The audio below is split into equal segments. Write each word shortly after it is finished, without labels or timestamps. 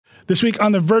This week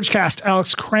on the Vergecast,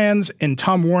 Alex Kranz and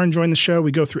Tom Warren join the show.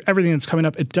 We go through everything that's coming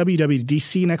up at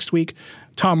WWDC next week.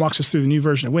 Tom walks us through the new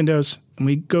version of Windows, and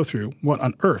we go through what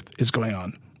on earth is going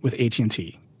on with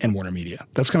AT&T and Warner Media.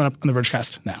 That's coming up on the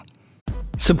Vergecast now.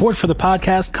 Support for the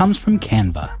podcast comes from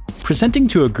Canva. Presenting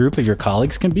to a group of your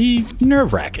colleagues can be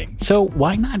nerve-wracking, so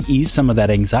why not ease some of that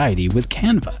anxiety with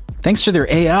Canva? Thanks to their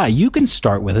AI, you can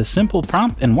start with a simple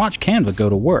prompt and watch Canva go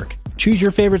to work. Choose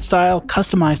your favorite style,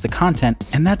 customize the content,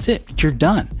 and that's it. You're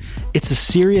done. It's a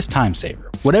serious time saver.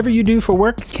 Whatever you do for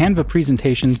work, Canva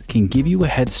presentations can give you a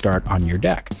head start on your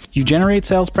deck. You generate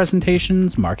sales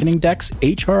presentations, marketing decks,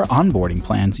 HR onboarding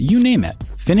plans, you name it.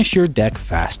 Finish your deck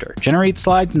faster. Generate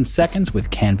slides in seconds with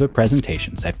Canva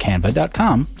presentations at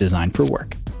canva.com, designed for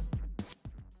work.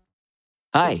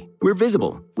 Hi, we're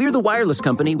Visible. We're the wireless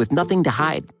company with nothing to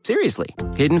hide. Seriously.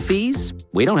 Hidden fees?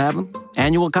 We don't have them.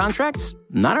 Annual contracts?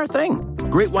 Not our thing.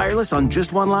 Great wireless on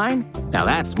just one line? Now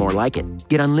that's more like it.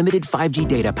 Get unlimited 5G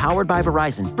data powered by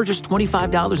Verizon for just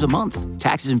 $25 a month.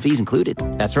 Taxes and fees included.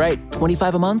 That's right,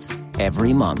 $25 a month,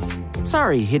 every month.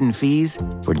 Sorry, hidden fees.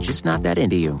 We're just not that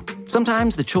into you.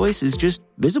 Sometimes the choice is just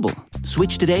Visible.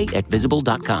 Switch today at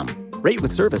Visible.com. Rate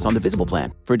with service on the Visible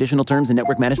plan. For additional terms and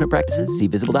network management practices, see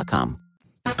Visible.com.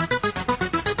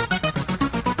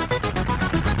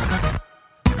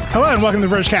 Hello and welcome to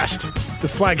the Vergecast, the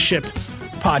flagship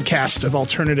podcast of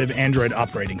alternative Android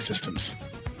operating systems.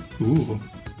 Ooh.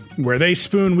 Where they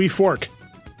spoon, we fork.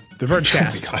 The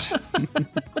Vergecast.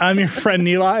 Oh I'm your friend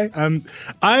Eli.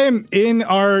 I am in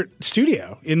our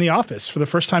studio in the office for the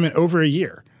first time in over a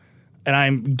year, and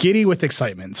I'm giddy with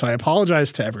excitement. So I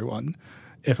apologize to everyone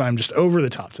if I'm just over the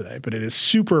top today, but it is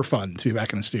super fun to be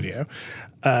back in the studio.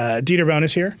 Dieter Bohn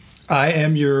is here. I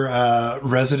am your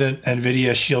resident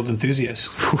NVIDIA Shield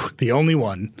enthusiast. The only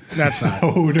one. That's not.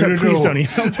 No. Please don't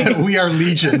email me. We are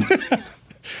legion.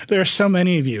 There are so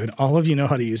many of you, and all of you know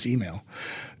how to use email.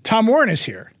 Tom Warren is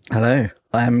here. Hello.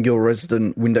 I am your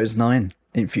resident Windows 9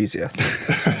 enthusiast.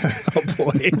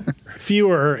 Oh, boy.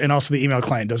 Fewer, and also the email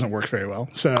client doesn't work very well,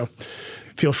 so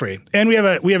feel free. And we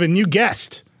have a new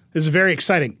guest. This is very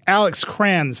exciting. Alex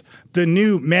Kranz, the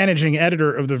new managing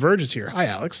editor of The Verge, is here. Hi,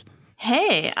 Alex.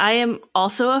 Hey, I am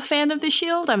also a fan of the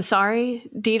Shield. I'm sorry,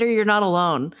 Dieter, you're not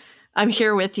alone. I'm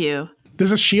here with you.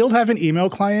 Does the Shield have an email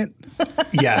client?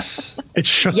 Yes.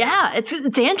 Yeah,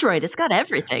 it's Android. It's got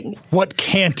everything. What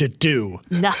can't it do?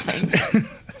 Nothing.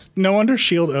 No wonder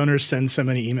Shield owners send so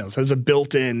many emails. It has a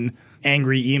built-in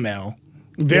angry email.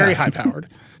 Very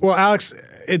high-powered. Well, Alex,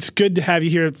 it's good to have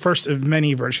you here. First of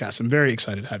many Vergecasts. I'm very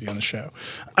excited to have you on the show.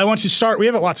 I want to start. We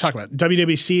have a lot to talk about.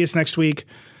 WWDC is next week.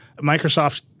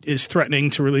 Microsoft is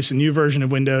threatening to release a new version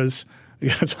of Windows. We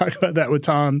got to talk about that with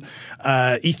Tom.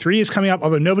 E3 is coming up,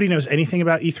 although nobody knows anything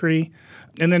about E3.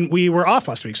 And then we were off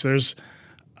last week, so there's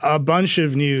a bunch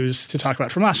of news to talk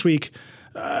about from last week.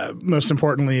 Most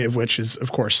importantly of which is,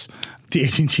 of course, the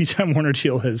AT&T Time Warner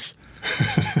deal has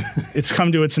it's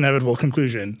come to its inevitable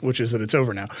conclusion, which is that it's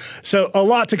over now. So a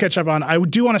lot to catch up on. I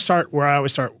do want to start where I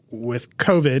always start with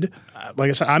COVID.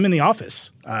 Like I said, I'm in the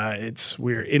office.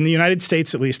 We're in the United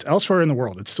States, at least. Elsewhere in the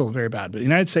world, it's still very bad. But in the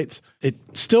United States, it's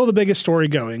still the biggest story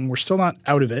going. We're still not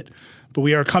out of it, but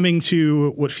we are coming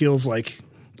to what feels like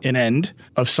an end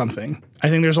of something. I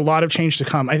think there's a lot of change to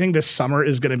come. I think this summer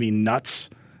is going to be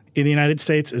nuts in the United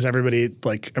States as everybody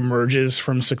emerges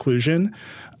from seclusion.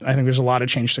 I think there's a lot of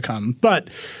change to come. But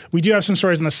we do have some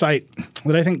stories on the site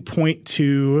that I think point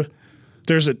to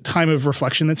there's a time of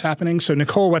reflection that's happening. So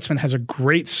Nicole Wetzman has a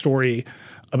great story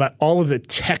about all of the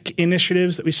tech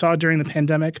initiatives that we saw during the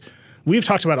pandemic. We've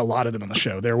talked about a lot of them on the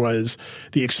show. There was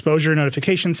the exposure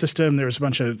notification system. There was a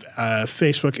bunch of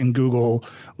Facebook and Google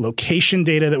location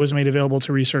data that was made available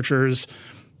to researchers.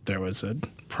 There was a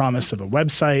promise of a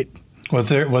website. Was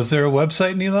there a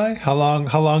website, Eli? How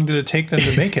long did it take them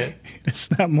to make it?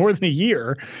 It's not more than a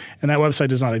year, and that website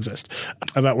does not exist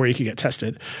about where you can get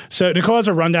tested. So Nicole has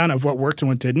a rundown of what worked and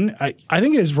what didn't. I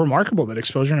think it is remarkable that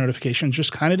exposure notifications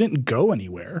just kind of didn't go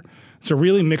anywhere. It's a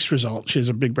really mixed result. She has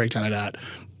a big breakdown of that.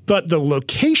 But the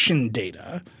location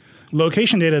data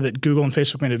that Google and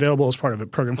Facebook made available as part of a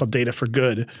program called Data for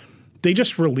Good, they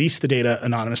just released the data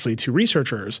anonymously to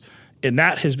researchers, and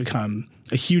that has become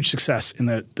a huge success in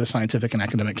the scientific and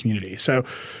academic community. So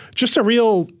just a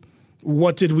real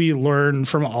what did we learn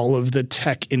from all of the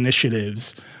tech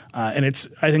initiatives? And it's,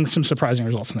 I think, some surprising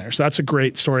results in there. So that's a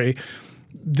great story.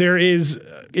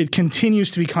 It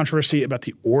continues to be controversy about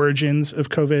the origins of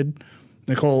COVID.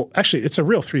 Nicole, actually, it's a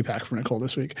real 3-pack for Nicole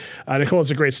this week. Nicole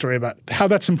has a great story about how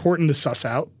that's important to suss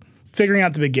out. Figuring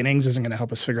out the beginnings isn't going to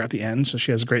help us figure out the end. So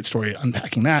she has a great story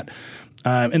unpacking that.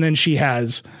 And then she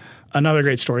has another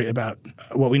great story about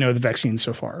what we know of the vaccine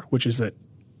so far, which is that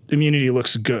immunity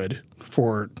looks good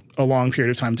for a long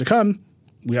period of time to come.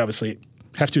 We obviously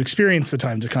have to experience the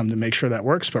time to come to make sure that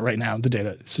works, but right now the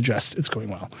data suggests it's going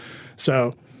well.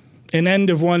 So an end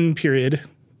of one period,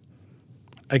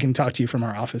 I can talk to you from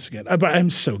our office again. But I'm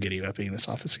so giddy about being in this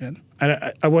office again.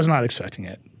 I was not expecting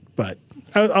it, but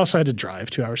I also had to drive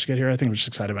 2 hours to get here. I think I'm just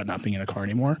excited about not being in a car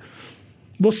anymore.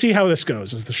 We'll see how this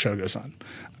goes as the show goes on.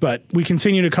 But we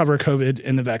continue to cover COVID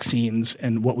and the vaccines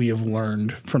and what we have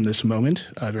learned from this moment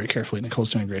very carefully.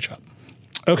 Nicole's doing a great job.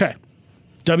 Okay.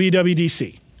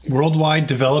 WWDC. Worldwide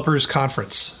Developers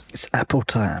Conference. It's Apple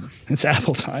time. It's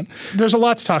Apple time. There's a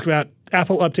lot to talk about.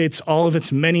 Apple updates all of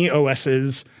its many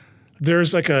OSs.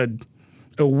 There's like a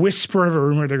whisper of a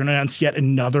rumor they're going to announce yet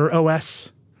another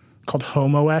OS called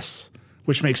HomeOS,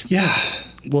 which makes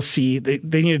we'll see.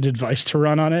 They needed a device to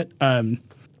run on it.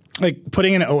 Like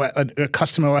putting in a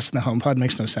custom OS in the HomePod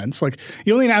makes no sense. Like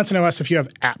you only announce an OS if you have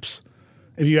apps.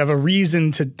 If you have a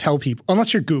reason to tell people,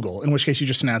 unless you're Google, in which case you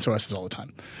just announce OSs all the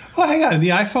time. Well, hang on. The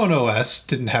iPhone OS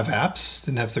didn't have apps,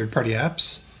 didn't have third-party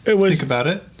apps. Think about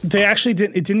it. They actually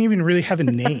didn't. It didn't even really have a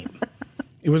name.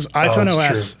 It was iPhone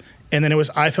OS, and then it was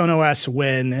iPhone OS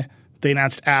when they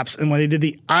announced apps, and when they did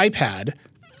the iPad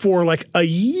for like a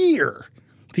year,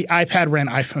 the iPad ran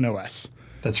iPhone OS.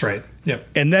 That's right. Yep.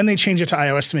 And then they changed it to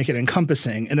iOS to make it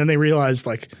encompassing, and then they realized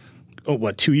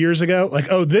 2 years ago?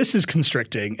 This is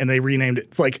constricting, and they renamed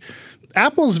it. Like,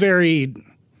 Apple's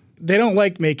they don't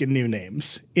like making new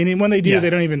names. And when they do, they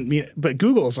don't even mean it. But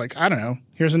Google's like, I don't know,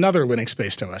 here's another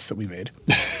Linux-based OS that we made.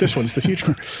 This one's the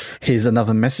future. Here's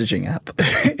another messaging app.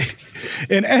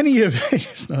 In any event,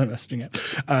 here's another messaging app.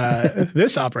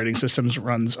 This operating system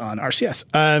runs on RCS.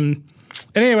 And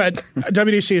anyway,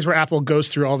 WWDC is where Apple goes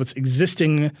through all of its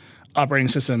existing operating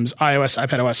systems, iOS,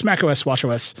 iPadOS, macOS,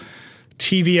 watchOS,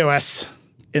 tvOS,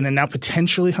 and then now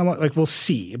potentially we'll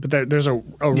see. But there's a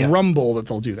rumble that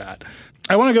they'll do that.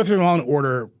 I want to go through them all in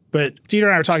order, but Dieter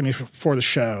and I were talking before the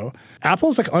show.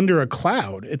 Apple's under a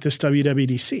cloud at this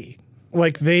WWDC.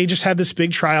 They just had this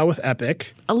big trial with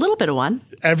Epic. A little bit of one.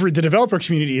 The developer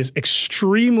community is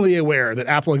extremely aware that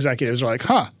Apple executives are like,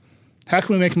 how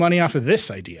can we make money off of this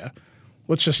idea?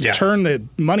 Let's just turn the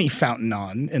money fountain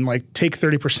on and take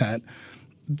 30%.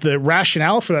 The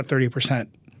rationale for that 30%,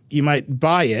 you might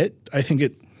buy it. I think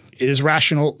it is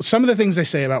rational. Some of the things they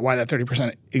say about why that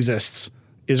 30% exists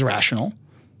is rational.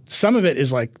 Some of it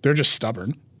is they're just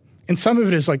stubborn. And some of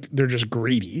it is they're just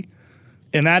greedy.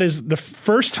 And that is the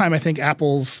first time I think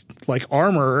Apple's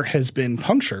armor has been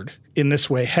punctured in this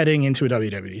way heading into a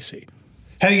WWDC.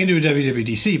 Heading into a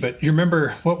WWDC, but you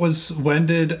remember when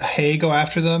did Hay go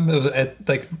after them? It was at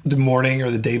the morning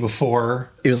or the day before.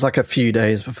 It was a few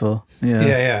days before.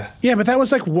 Yeah, but that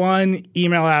was one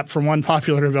email app from one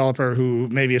popular developer who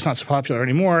maybe is not so popular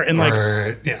anymore. And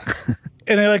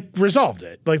and they resolved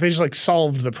it. They just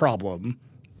solved the problem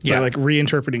by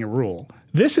reinterpreting a rule.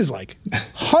 This is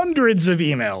hundreds of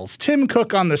emails. Tim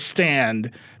Cook on the stand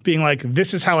being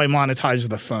this is how I monetize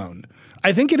the phone.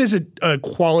 I think it is a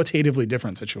qualitatively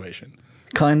different situation.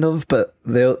 Kind of, but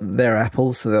they're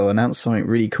Apple, so they'll announce something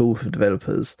really cool for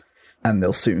developers, and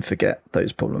they'll soon forget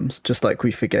those problems, just like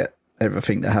we forget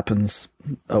everything that happens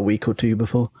a week or two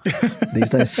before these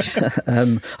days.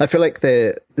 I feel like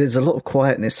there's a lot of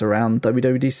quietness around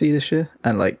WWDC this year,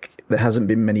 and there hasn't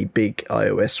been many big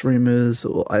iOS rumors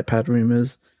or iPad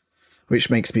rumors, which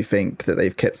makes me think that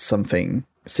they've kept something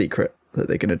secret that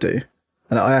they're going to do.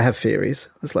 And I have theories.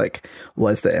 It's why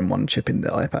is the M1 chip in the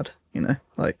iPad?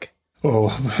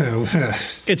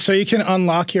 It's so you can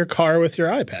unlock your car with your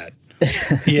iPad.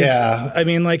 Yeah. I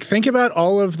mean, think about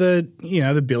all of the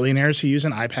billionaires who use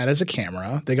an iPad as a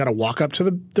camera. They got to walk up to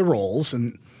the rolls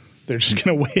and they're just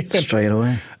going to wave straight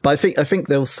away. But I think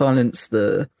they'll silence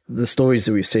the stories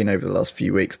that we've seen over the last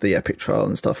few weeks, the Epic trial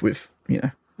and stuff, with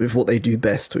what they do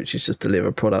best, which is just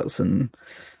deliver products and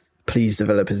please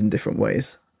developers in different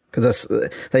ways. Because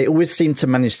they always seem to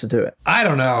manage to do it. I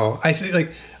don't know. I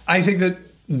think that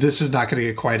this is not going to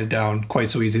get quieted down quite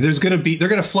so easy. They're going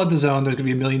to flood the zone. There's going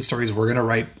to be a million stories. We're going to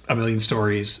write a million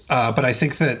stories. But I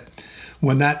think that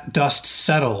when that dust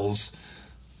settles,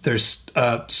 there's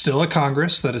still a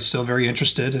Congress that is still very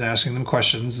interested in asking them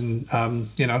questions and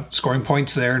scoring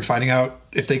points there and finding out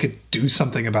if they could do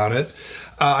something about it.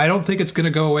 I don't think it's going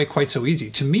to go away quite so easy.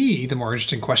 To me, the more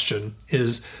interesting question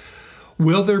is,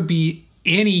 will there be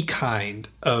any kind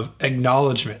of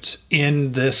acknowledgement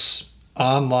in this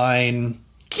online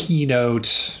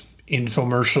keynote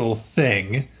infomercial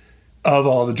thing of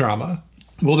all the drama?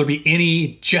 Will there be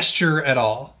any gesture at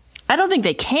all? I don't think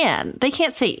they can. They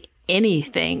can't say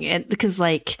anything because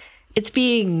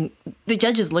the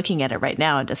judge is looking at it right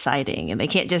now and deciding, and they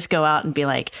can't just go out and be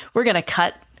like, we're going to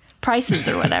cut prices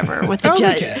or whatever with the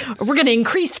judge. Or we're going to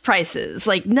increase prices.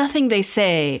 Like, nothing they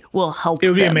say will help. It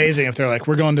would be them. amazing if they're like,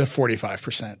 we're going to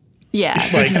 45%. Yeah.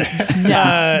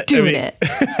 Like, doing it.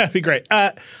 That'd be great.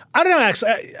 I don't know,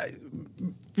 actually.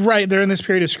 Right. They're in this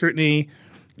period of scrutiny.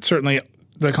 Certainly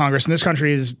the Congress in this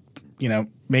country is,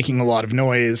 making a lot of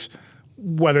noise.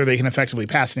 Whether they can effectively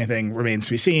pass anything remains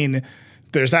to be seen.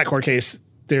 There's that court case.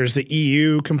 There's the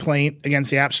EU complaint against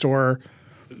the App Store.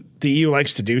 The EU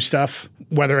likes to do stuff.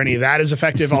 Whether any of that is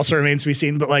effective also remains to be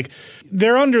seen. But like,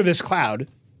 they're under this cloud.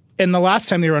 And the last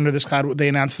time they were under this cloud, they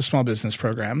announced the small business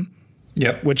program.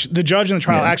 Yep. Which the judge in the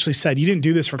trial actually said, you didn't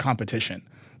do this for competition.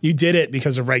 You did it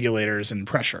because of regulators and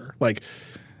pressure. Like,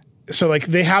 so like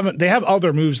they have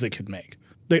other moves they could make.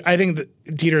 I think that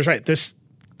Dieter's right.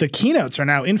 The keynotes are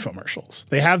now infomercials.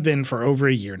 They have been for over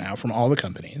a year now from all the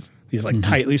companies. These like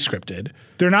tightly scripted.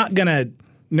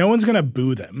 No one's gonna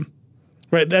boo them.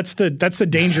 Right. That's the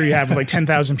danger you have with like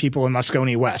 10,000 people in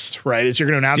Moscone West, right? Is you're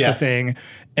gonna announce a thing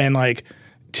and like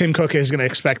Tim Cook is gonna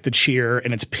expect the cheer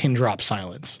and it's pin drop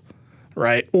silence.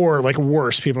 Right. Or like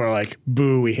worse, people are like,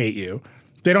 boo, we hate you.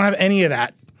 They don't have any of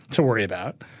that to worry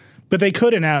about. But they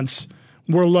could announce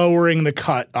we're lowering the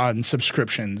cut on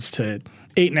subscriptions to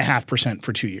 8.5%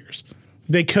 for 2 years.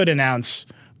 They could announce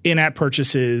in-app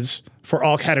purchases for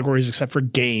all categories except for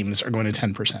games are going to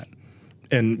 10%.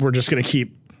 And we're just going to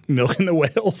keep milking the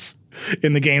whales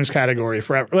in the games category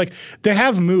forever. Like, they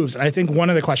have moves. And I think one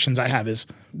of the questions I have is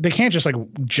they can't just like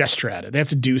gesture at it. They have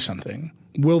to do something.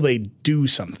 Will they do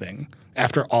something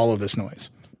after all of this noise?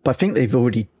 But I think they've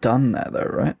already done that though,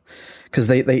 right? Because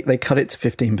they cut it to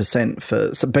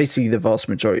 15% so basically the vast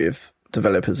majority of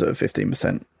developers are at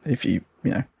 15% if you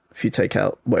take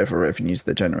out whatever revenues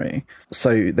they're generating.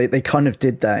 So they kind of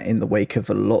did that in the wake of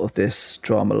a lot of this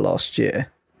drama last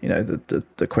year,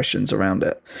 the questions around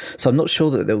it. So I'm not sure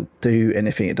that they'll do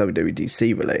anything at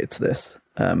WWDC related to this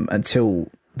until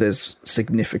there's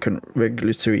significant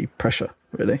regulatory pressure,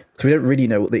 really. So we don't really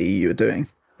know what the EU are doing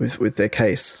with their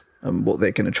case. What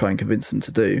they're going to try and convince them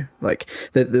to do. Like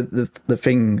the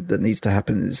thing that needs to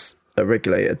happen is a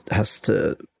regulator has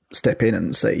to step in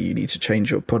and say you need to change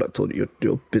your product or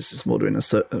your business model in a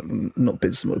certain, not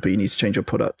business model, but you need to change your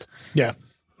product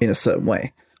in a certain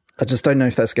way. I just don't know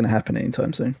if that's going to happen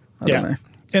anytime soon. I don't know.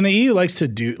 And the EU likes to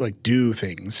do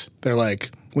things. They're like,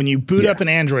 when you boot up an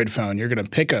Android phone, you're going to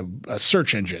pick a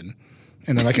search engine,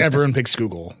 and then like everyone picks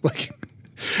Google. Like,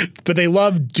 but they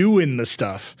love doing the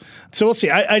stuff. So we'll see.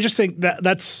 I just think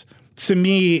that's, to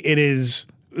me, it is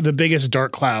the biggest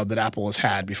dark cloud that Apple has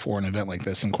had before an event like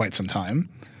this in quite some time.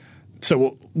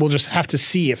 So we'll just have to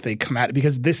see if they come at it,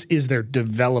 because this is their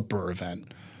developer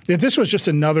event. If this was just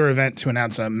another event to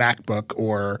announce a MacBook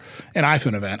or an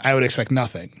iPhone event, I would expect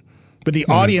nothing. But the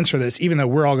audience for this, even though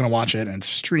we're all going to watch it and it's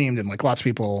streamed and like lots of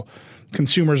people,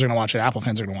 consumers are going to watch it, Apple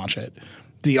fans are going to watch it,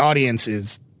 the audience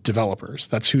is developers.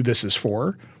 That's who this is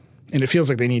for. And it feels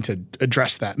like they need to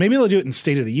address that. Maybe they'll do it in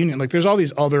State of the Union. Like, there's all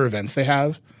these other events they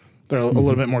have that are a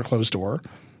little bit more closed door.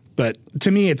 But to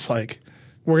me, it's like,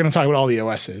 we're going to talk about all the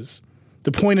OSs.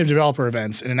 The point of developer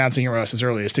events and announcing your OSs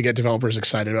early is to get developers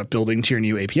excited about building to your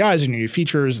new APIs and your new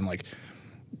features and like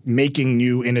making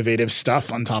new innovative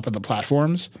stuff on top of the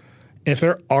platforms. If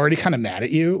they're already kind of mad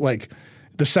at you, like,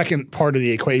 the second part of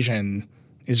the equation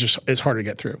is hard to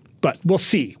get through. But we'll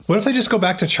see. What if they just go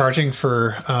back to charging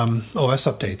for OS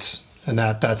updates, and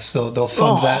they'll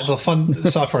fund that, they'll fund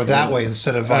software that way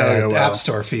instead of App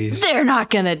Store fees? They're not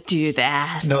gonna do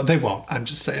that. No, they won't. I'm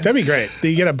just saying. That'd be great.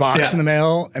 You get a box in the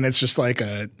mail, and it's just like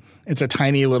it's a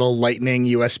tiny little Lightning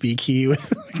USB key with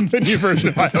the new version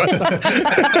of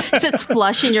iOS. Sits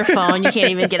flush in your phone. You can't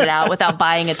even get it out without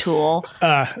buying a tool.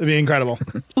 It'd be incredible.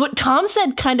 What Tom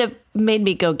said kind of made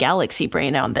me go galaxy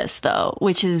brain on this, though,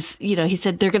 which is, he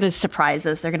said they're going to surprise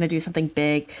us. They're going to do something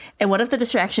big. And what if the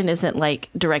distraction isn't like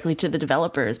directly to the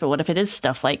developers, but what if it is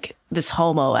stuff like this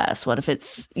HarmonyOS? What if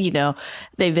it's,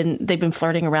 they've been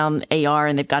flirting around AR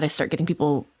and they've got to start getting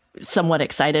people somewhat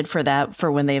excited for that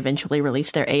for when they eventually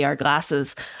release their AR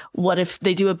glasses. What if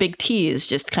they do a big tease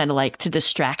just kind of like to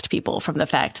distract people from the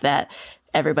fact that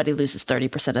everybody loses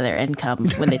 30% of their income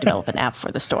when they develop an app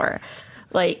for the store?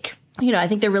 Like, I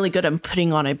think they're really good at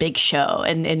putting on a big show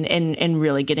and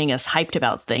really getting us hyped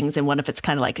about things. And what if it's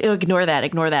kind of like, oh, ignore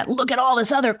that. Look at all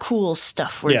this other cool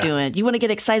stuff we're doing. You want to get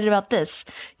excited about this.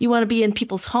 You want to be in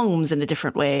people's homes in a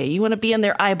different way. You want to be in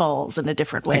their eyeballs in a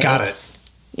different way. I got it.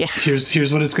 Yeah.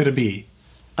 Here's what it's going to be.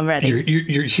 I'm ready.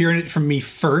 You're hearing it from me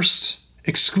first,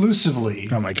 exclusively.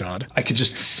 Oh my God. I could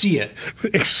just see it.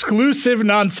 Exclusive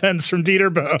nonsense from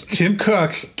Dieter Bohn. Tim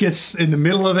Cook gets in the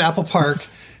middle of Apple Park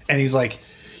and he's like,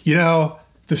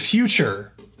 the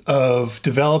future of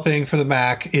developing for the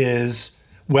Mac is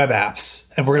web apps.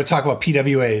 And we're going to talk about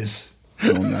PWAs.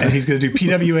 Oh, no. And he's going to do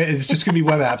PWA. It's just going to be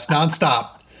web apps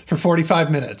nonstop for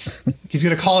 45 minutes. He's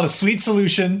going to call it a sweet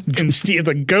solution. And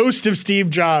the ghost of Steve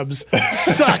Jobs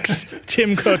sucks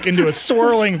Tim Cook into a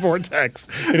swirling vortex.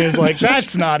 And is like,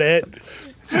 that's not it.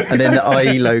 And then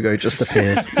the IE logo just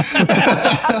appears.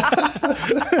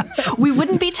 We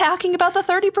wouldn't be talking about the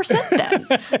 30% then.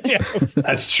 Yeah.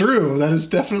 That's true. That is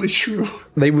definitely true.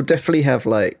 They will definitely have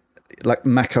like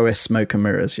Mac OS smoke and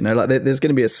mirrors, there's going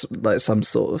to be there's going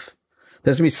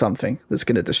to be something that's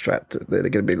going to distract. They're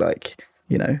going to be like,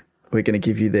 we're going to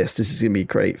give you this. This is going to be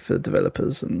great for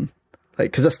developers. And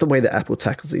because that's the way that Apple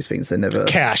tackles these things. They never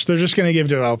cash. They're just going to give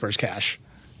developers cash.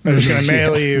 They're just going to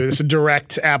mail you this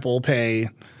direct Apple Pay.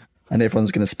 And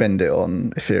everyone's going to spend it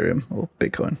on Ethereum or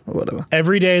Bitcoin or whatever.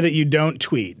 Every day that you don't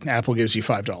tweet, Apple gives you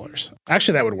 $5.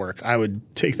 Actually, that would work. I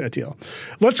would take that deal.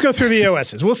 Let's go through the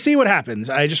OSs. We'll see what happens.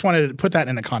 I just wanted to put that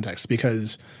into context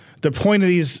because the point of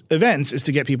these events is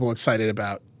to get people excited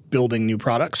about building new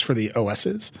products for the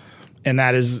OSs. And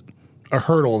that is a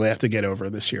hurdle they have to get over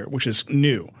this year, which is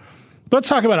new. Let's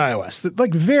talk about iOS.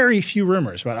 Like very few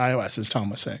rumors about iOS, as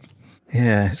Tom was saying.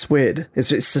 Yeah, it's weird. It's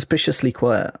suspiciously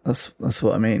quiet. That's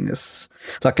what I mean. It's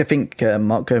like I think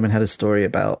Mark Gurman had a story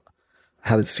about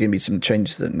how there's going to be some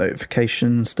changes to the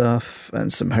notification stuff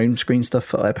and some home screen stuff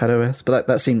for iPadOS. But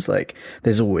that seems like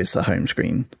there's always a home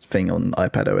screen thing on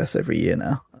iPadOS every year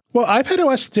now. Well,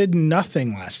 iPadOS did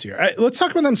nothing last year. Let's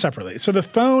talk about them separately. So the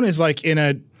phone is like in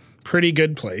a pretty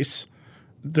good place.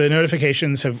 The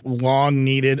notifications have long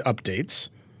needed updates.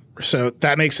 So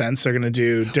that makes sense. They're going to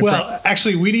do different. Well,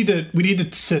 actually, we need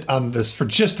to sit on this for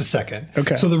just a second.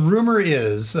 Okay. So the rumor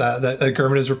is that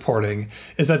Gurman is reporting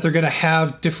is that they're going to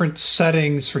have different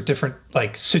settings for different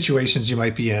situations you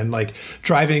might be in, like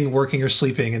driving, working, or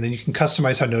sleeping, and then you can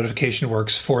customize how notification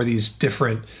works for these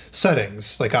different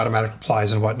settings, like automatic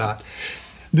replies and whatnot.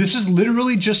 This is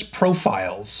literally just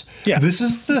profiles. Yeah. This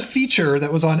is the feature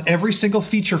that was on every single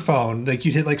feature phone. Like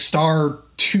you'd hit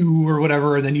 *2 or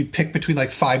whatever, and then you'd pick between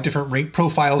 5 different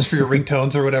profiles for your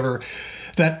ringtones or whatever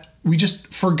that we just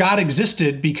forgot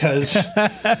existed because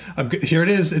here it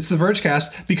is. It's the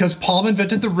Vergecast because Palm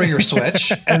invented the ringer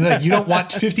switch and you don't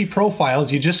want 50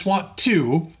 profiles. You just want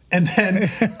 2. And then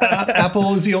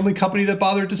Apple is the only company that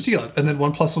bothered to steal it. And then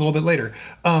OnePlus a little bit later.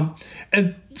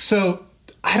 And so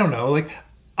I don't know,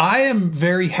 I am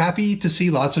very happy to see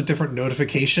lots of different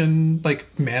notification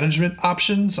management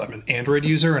options. I'm an Android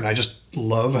user and I just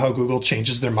love how Google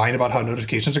changes their mind about how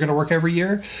notifications are going to work every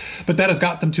year. But that has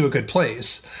got them to a good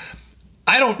place.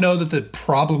 I don't know that the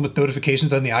problem with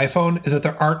notifications on the iPhone is that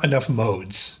there aren't enough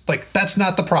modes. That's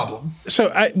not the problem.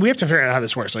 So we have to figure out how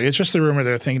this works. It's just the rumor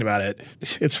they're thinking about it.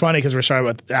 It's funny because we're starting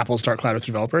with Apple's Dark Cloud with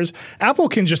developers. Apple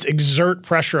can just exert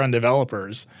pressure on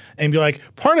developers and be like,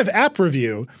 part of app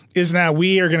review is now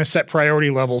we are going to set priority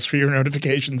levels for your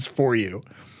notifications for you.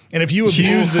 And if you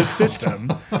abuse this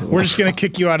system, we're just going to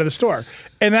kick you out of the store.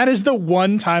 And that is the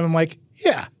one time I'm like,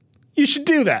 yeah, you should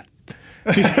do that.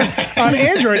 Because on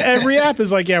Android, every app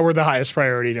is we're the highest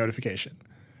priority notification.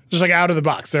 Just out of the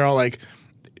box. They're all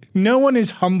no one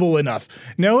is humble enough.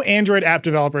 No Android app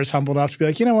developer is humble enough to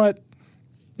be you know what?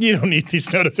 You don't need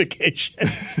these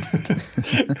notifications.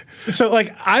 So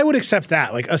I would accept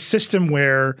that. A system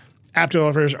where app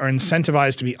developers are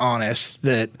incentivized to be honest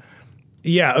that,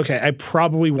 yeah, okay, I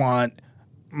probably want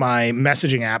my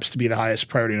messaging apps to be the highest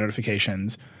priority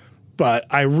notifications, but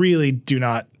I really do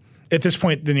not. At this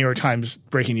point, the New York Times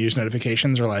breaking news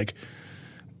notifications are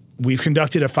we've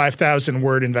conducted a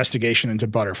 5,000-word investigation into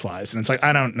butterflies. And it's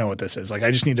I don't know what this is.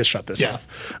 I just need to shut this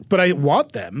off. But I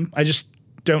want them. I just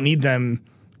don't need them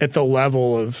at the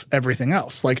level of everything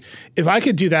else. If I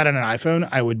could do that on an iPhone,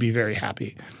 I would be very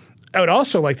happy. I would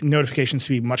also like notifications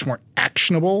to be much more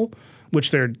actionable,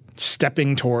 which they're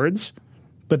stepping towards,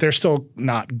 but they're still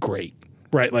not great,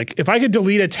 right? If I could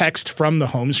delete a text from the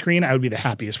home screen, I would be the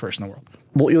happiest person in the world.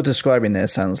 What you're describing there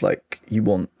sounds like you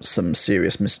want some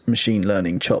serious machine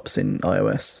learning chops in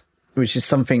iOS, which is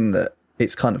something that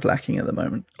it's kind of lacking at the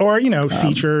moment. Or,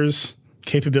 features,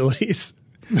 capabilities.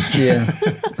 Yeah.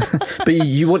 But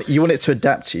you want it to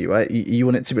adapt to you, right? You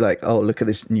want it to be oh, look at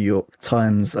this New York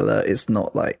Times alert. It's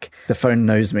not the phone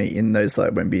knows me and knows that I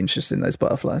won't be interested in those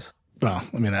butterflies. Well,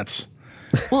 I mean, that's...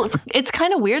 Well, it's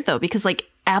kind of weird, though, because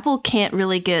Apple can't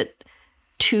really get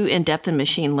too in-depth in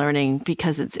machine learning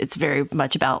because it's very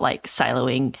much about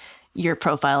siloing your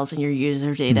profiles and your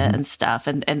user data and stuff.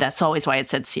 And that's always why it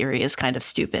said Siri is kind of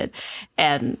stupid.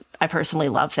 And I personally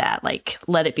love that. Like,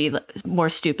 let it be more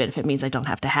stupid if it means I don't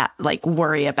have to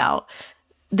worry about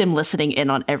them listening in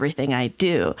on everything I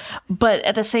do. But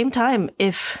at the same time,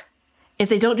 if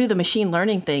they don't do the machine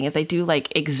learning thing, if they do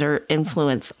like exert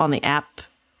influence on the app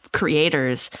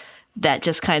creators, that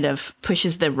just kind of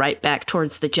pushes them right back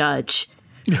towards the judge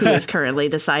who is currently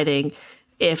deciding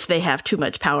if they have too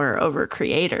much power over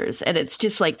creators. And it's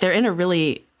just like, they're in a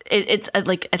really, it's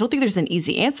like, I don't think there's an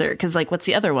easy answer, because like, what's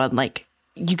the other one? Like,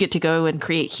 you get to go and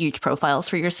create huge profiles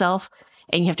for yourself,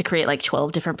 and you have to create like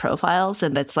 12 different profiles.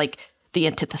 And that's like the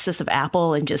antithesis of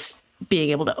Apple and just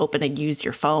being able to open and use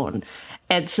your phone.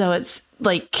 And so it's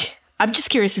like, I'm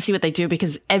just curious to see what they do,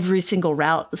 because every single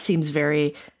route seems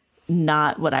very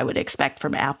not what I would expect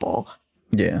from Apple.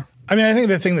 Yeah. I mean, I think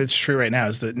the thing that's true right now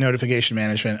is that notification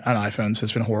management on iPhones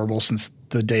has been horrible since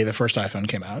the day the first iPhone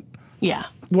came out. Yeah.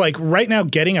 Like right now,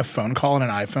 getting a phone call on an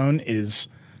iPhone is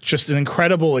just an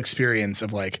incredible experience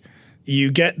of like,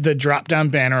 you get the drop down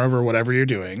banner over whatever you're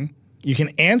doing. You can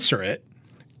answer it.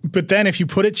 But then if you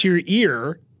put it to your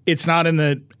ear, it's not in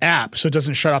the app, so it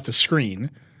doesn't shut off the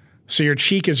screen. So your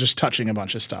cheek is just touching a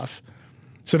bunch of stuff.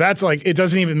 So that's like, it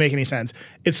doesn't even make any sense.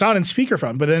 It's not in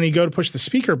speakerphone, but then you go to push the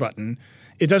speaker button.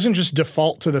 It doesn't just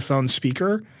default to the phone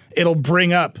speaker. It'll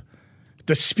bring up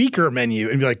the speaker menu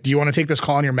and be like, do you want to take this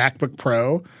call on your MacBook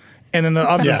Pro? And then the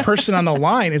other person on the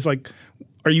line is like,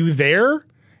 are you there?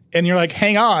 And you're like,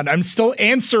 hang on, I'm still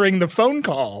answering the phone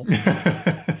call.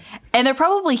 And they're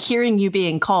probably hearing you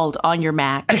being called on your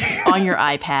Mac, on your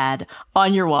iPad,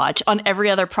 on your watch, on every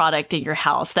other product in your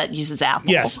house that uses Apple.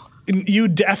 Yes. You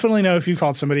definitely know if you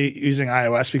called somebody using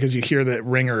iOS because you hear the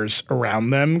ringers around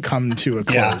them come to a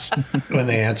close. When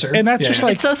they answer. And that's just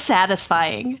like, it's so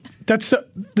satisfying. That's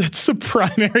the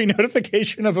primary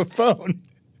notification of a phone.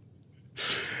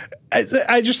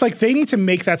 I just like, they need to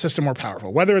make that system more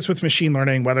powerful, whether it's with machine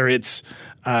learning, whether it's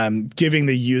giving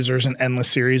the users an endless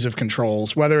series of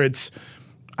controls, whether it's,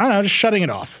 I don't know, just shutting it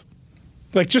off.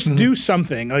 Like, just do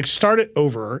something, like start it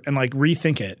over and like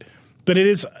rethink it. But it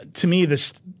is, to me,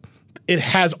 it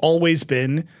has always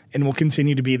been and will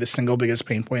continue to be the single biggest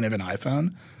pain point of an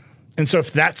iPhone. And so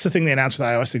if that's the thing they announce with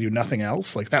iOS, they do nothing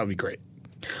else, like that would be great.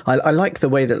 I like the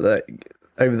way that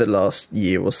over the last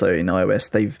year or so in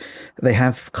iOS, they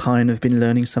have kind of been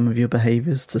learning some of your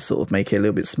behaviors to sort of make it a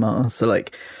little bit smarter. So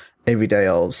like every day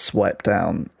I'll swipe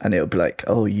down and it'll be like,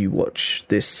 oh, you watch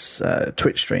this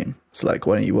Twitch stream. So like,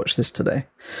 why don't you watch this today?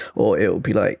 Or it'll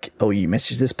be like, oh, you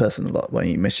message this person a lot. Why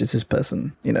don't you message this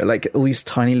person? You know, like all these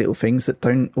tiny little things that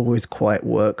don't always quite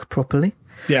work properly.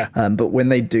 Yeah. But when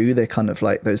they do, they're kind of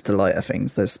like those delighter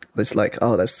things. There's like,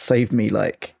 oh, that's saved me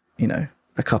like, you know,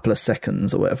 a couple of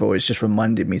seconds or whatever, or it's just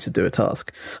reminded me to do a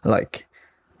task. Like,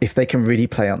 if they can really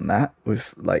play on that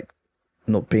with like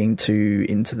not being too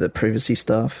into the privacy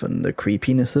stuff and the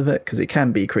creepiness of it, because it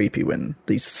can be creepy when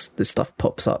this stuff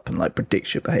pops up and like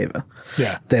predicts your behavior.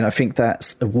 Yeah. Then I think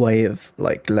that's a way of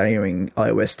like layering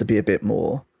iOS to be a bit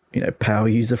more, you know, power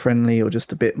user friendly or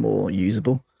just a bit more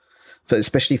usable.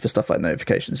 Especially for stuff like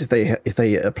notifications, if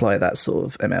they apply that sort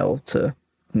of ML to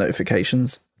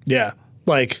notifications. Yeah.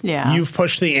 Like, you've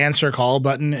pushed the answer call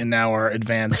button and now our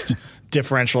advanced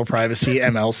differential privacy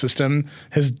ML system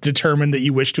has determined that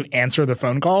you wish to answer the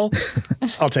phone call.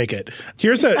 I'll take it.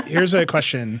 Here's a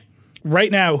question.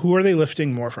 Right now, who are they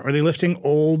lifting more from? Are they lifting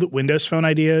old Windows Phone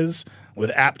ideas with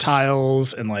app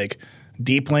tiles and like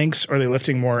deep links? Or are they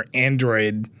lifting more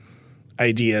Android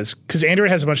ideas? Because Android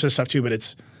has a bunch of this stuff too, but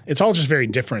it's all just very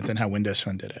different than how Windows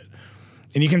Phone did it.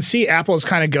 And you can see Apple is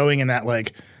kind of going in that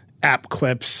like app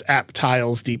clips, app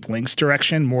tiles, deep links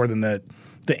direction more than the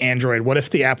Android. What if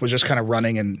the app was just kind of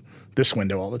running in this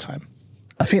window all the time?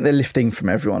 I think they're lifting from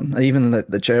everyone, even the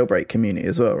jailbreak community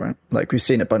as well, right? Like we've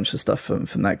seen a bunch of stuff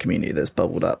from that community that's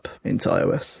bubbled up into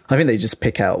iOS. I think they just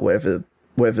pick out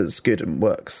whatever's good and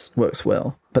works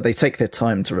well, but they take their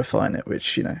time to refine it,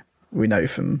 which, you know, we know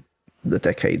from the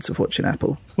decades of watching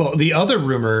Apple. Well, the other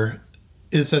rumor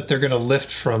is that they're going to lift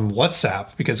from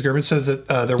WhatsApp, because Gurman says that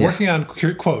they're working on,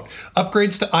 quote,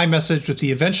 upgrades to iMessage with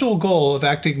the eventual goal of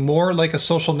acting more like a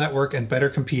social network and better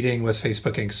competing with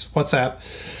Facebook Inc.'s WhatsApp.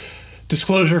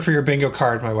 Disclosure for your bingo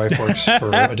card. My wife works for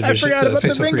a division of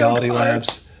Facebook Reality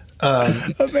Labs.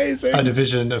 Amazing. A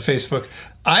division of Facebook.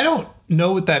 I don't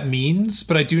know what that means,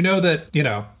 but I do know that, you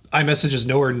know, iMessage is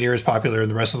nowhere near as popular in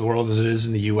the rest of the world as it is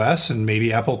in the US, and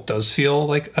maybe Apple does feel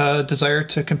like a desire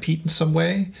to compete in some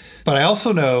way. But I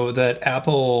also know that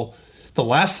Apple, the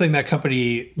last thing that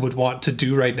company would want to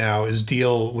do right now is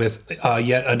deal with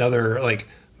yet another like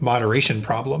moderation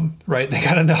problem, right? They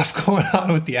got enough going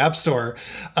on with the App Store.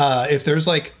 If there's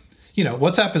like,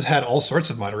 WhatsApp has had all sorts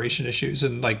of moderation issues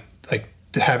and like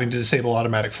having to disable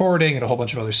automatic forwarding and a whole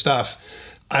bunch of other stuff.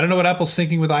 I don't know what Apple's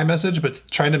thinking with iMessage, but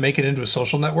trying to make it into a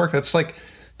social network, that's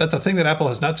a thing that Apple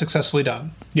has not successfully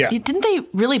done. Yeah. Didn't they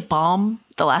really bomb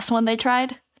the last one they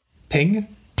tried? Ping?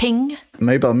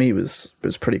 Mobile Me was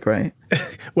pretty great.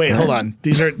 Wait, hold on.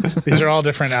 These are all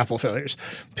different Apple failures.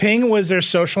 Ping was their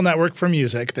social network for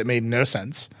music that made no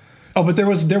sense. Oh, but there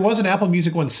was an Apple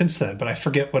Music one since then, but I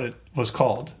forget what it was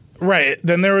called. Right.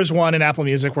 Then there was one in Apple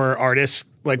Music where artists,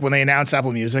 like when they announce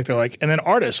Apple Music, they're like, and then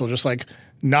artists will just like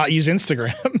not use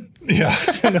Instagram. Yeah.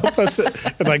 And they'll post it.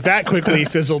 And like that quickly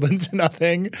fizzled into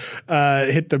nothing,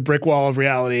 hit the brick wall of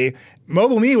reality.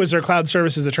 Mobile Me was their cloud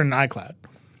services that turned into iCloud.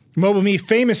 Mobile Me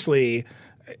famously,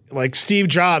 like Steve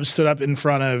Jobs stood up in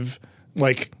front of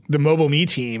like the Mobile Me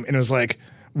team and was like,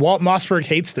 Walt Mossberg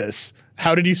hates this.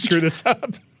 How did you screw this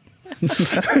up?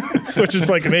 Which is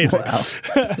like amazing. Wow.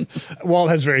 Walt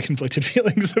has very conflicted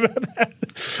feelings about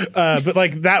that. But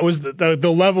like that was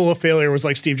the level of failure was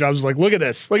like Steve Jobs was like, look at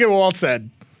this. Look at what Walt said.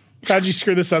 How'd you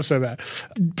screw this up so bad?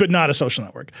 But not a social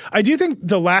network. I do think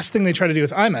the last thing they tried to do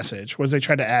with iMessage was they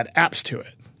tried to add apps to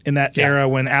it in that era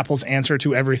when Apple's answer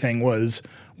to everything was,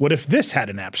 what if this had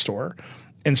an app store?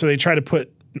 And so they tried to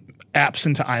put apps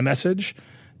into iMessage.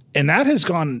 And that has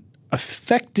gone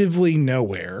effectively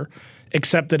nowhere,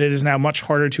 except that it is now much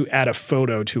harder to add a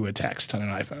photo to a text on an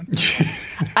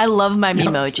iPhone. I love my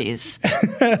memojis.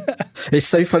 It's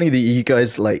so funny that you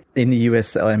guys, like, in the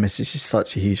US, iMessage is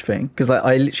such a huge thing. Because like,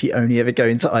 I literally only ever go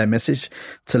into iMessage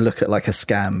to look at like a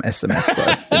scam SMS that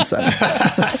I've been sent.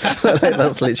 Like,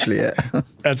 that's literally it.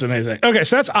 That's amazing. Okay,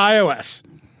 so that's iOS.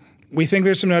 We think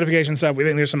there's some notification stuff. We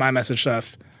think there's some iMessage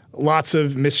stuff. Lots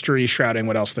of mystery shrouding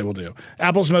what else they will do.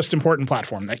 Apple's most important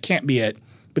platform. That can't be it,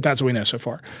 but that's what we know so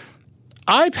far.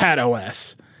 iPad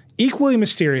OS, equally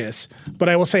mysterious, but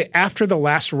I will say after the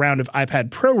last round of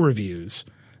iPad Pro reviews,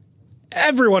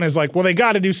 everyone is like, well, they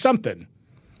got to do something.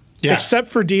 Yeah. Except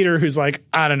for Dieter, who's like,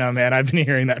 I don't know, man. I've been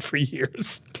hearing that for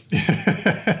years.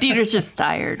 Dieter's just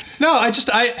tired. No,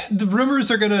 the rumors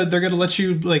they're gonna let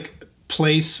you like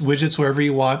place widgets wherever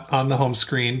you want on the home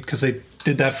screen because they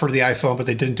did that for the iPhone, but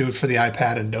they didn't do it for the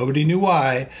iPad, and nobody knew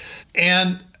why.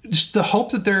 And just the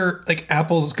hope that they're like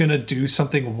Apple's gonna do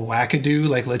something wackadoo,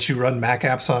 like let you run Mac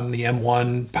apps on the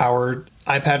M1 powered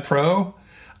iPad Pro.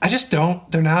 I just don't.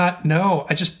 They're not. No,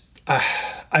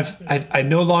 I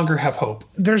no longer have hope.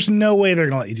 There's no way they're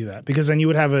gonna let you do that because then you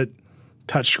would have a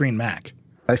touchscreen Mac.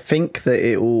 I think that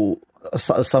it will,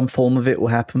 some form of it will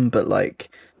happen, but like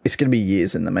it's going to be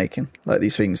years in the making. Like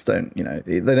these things don't,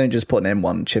 they don't just put an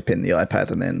M1 chip in the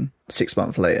iPad and then 6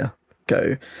 months later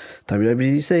go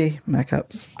WWDC Mac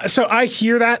apps. So I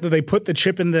hear that they put the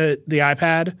chip in the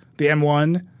iPad, the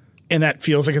M1, and that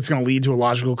feels like it's going to lead to a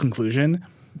logical conclusion.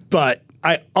 But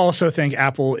I also think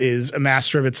Apple is a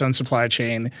master of its own supply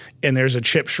chain, and there's a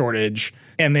chip shortage,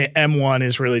 and the M1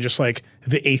 is really just like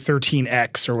the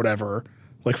A13X or whatever.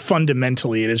 Like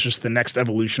fundamentally, it is just the next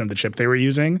evolution of the chip they were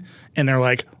using, and they're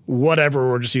like, whatever,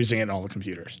 we're just using it in all the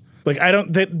computers. Like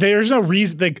there's no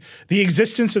reason. Like the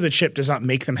existence of the chip does not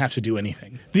make them have to do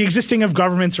anything. The existing of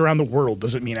governments around the world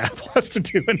doesn't mean Apple has to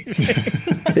do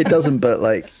anything. It doesn't, but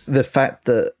like the fact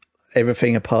that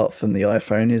everything apart from the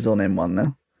iPhone is on M1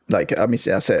 now. Like, I mean,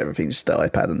 I say everything's just the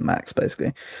iPad and Macs,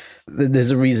 basically.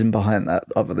 There's a reason behind that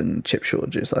other than chip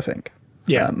shortages, I think.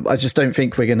 Yeah. I just don't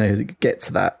think we're going to get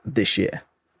to that this year.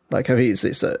 Like, I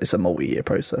think it's a multi-year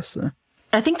process. So.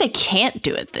 I think they can't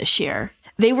do it this year.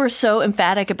 They were so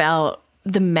emphatic about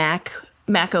the Mac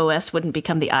OS wouldn't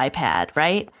become the iPad,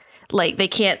 right? Like, they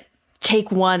can't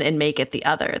take one and make it the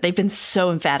other. They've been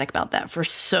so emphatic about that for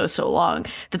so long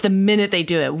that the minute they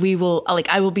do it,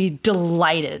 I will be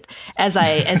delighted as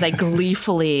I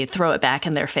gleefully throw it back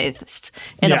in their face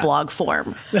in a blog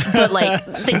form. But like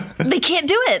they can't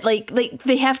do it. Like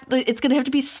they have, it's going to have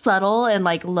to be subtle and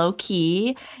like low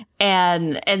key.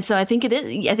 And so I think it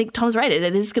is, I think Tom's right.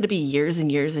 It is going to be years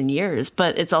and years and years,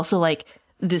 but it's also like,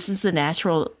 this is the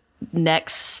natural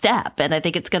next step. And I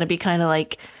think it's going to be kind of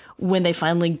like, when they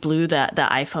finally blew the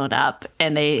iPhone up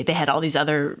and they had all these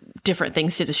other different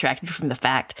things to distract you from the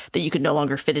fact that you could no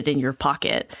longer fit it in your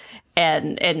pocket.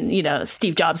 And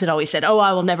Steve Jobs had always said, oh,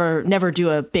 I will never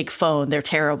do a big phone. They're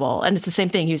terrible. And it's the same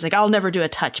thing. He was like, I'll never do a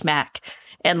touch Mac.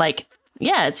 And like,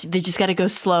 yeah, they just got to go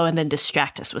slow and then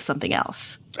distract us with something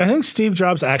else. I think Steve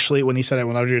Jobs actually, when he said I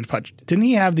will never do a touch, didn't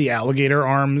he have the alligator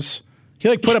arms? He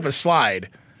like put up a slide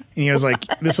and he was like,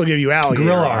 this will give you alligator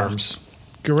gorilla arms.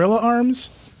 Gorilla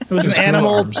arms? It was an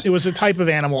animal. It was a type of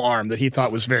animal arm that he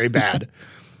thought was very bad.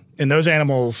 And those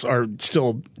animals are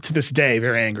still, to this day,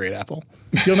 very angry at Apple.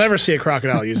 You'll never see a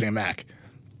crocodile using a Mac.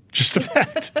 Just a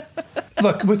fact.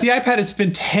 Look, with the iPad, it's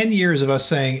been 10 years of us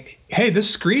saying, hey, this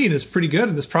screen is pretty good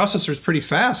and this processor is pretty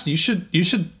fast. You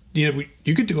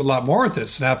could do a lot more with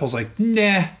this. And Apple's like,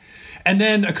 nah. And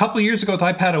then a couple of years ago with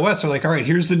iPadOS, they're like, all right,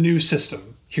 here's the new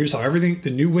system. Here's how everything,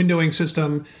 the new windowing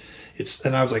system.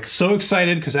 And I was like so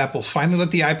excited because Apple finally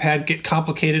let the iPad get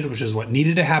complicated, which is what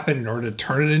needed to happen in order to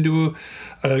turn it into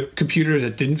a computer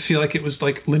that didn't feel like it was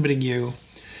like limiting you.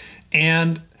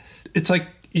 And it's like,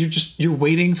 you're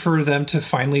waiting for them to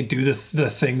finally do the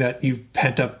thing that you've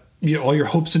pent up, all your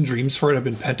hopes and dreams for it have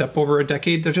been pent up over a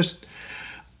decade.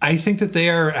 I think that they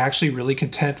are actually really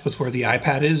content with where the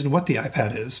iPad is and what the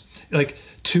iPad is. Like,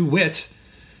 to wit,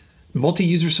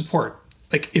 multi-user support.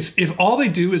 Like, if all they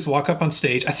do is walk up on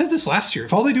stage, I said this last year,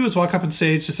 if all they do is walk up on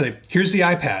stage to say, here's the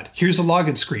iPad, here's the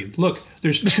login screen, look,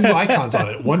 there's 2 icons on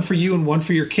it, one for you and one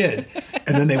for your kid.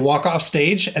 And then they walk off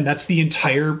stage and that's the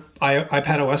entire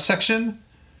iPadOS section.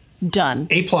 Done.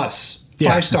 A+, 5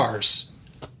 stars.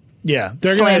 Yeah.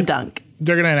 Slam dunk.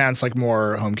 They're going to announce like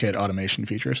more HomeKit automation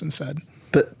features instead.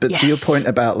 But to your point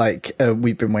about like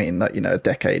we've been waiting like a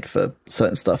decade for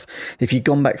certain stuff. If you'd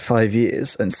gone back 5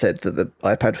 years and said that the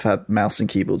iPad had mouse and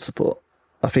keyboard support,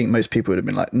 I think most people would have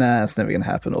been like, nah, it's never going to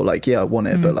happen. Or like, yeah, I want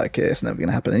it, but like it's never going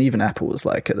to happen. And even Apple was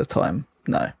like at the time,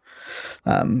 no.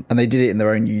 And they did it in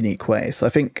their own unique way. So I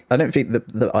don't think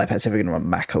the iPad's ever going to run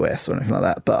Mac OS or anything like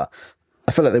that. But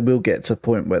I feel like they will get to a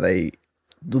point where the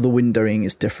windowing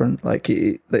is different. Like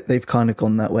they've kind of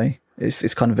gone that way.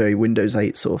 It's kind of very Windows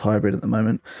 8 sort of hybrid at the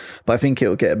moment. But I think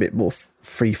it'll get a bit more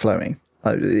free flowing.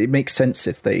 It makes sense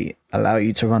if they allow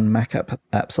you to run Mac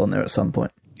apps on there at some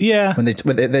point. Yeah. When they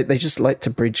just like to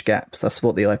bridge gaps. That's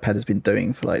what the iPad has been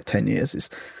doing for like 10 years.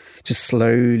 Is just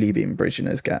slowly been bridging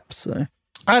those gaps. So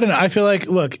I don't know. I feel like,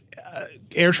 look,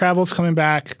 air travel's coming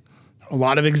back. A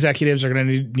lot of executives are going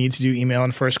to need to do email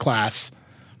in first class.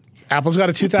 Apple's got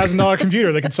a $2,000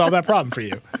 computer that can solve that problem for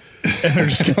you. And they're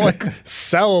just going to like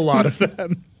sell a lot of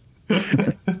them.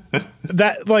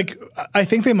 That, like, I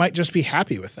think they might just be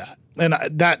happy with that. And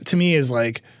that to me is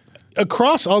like,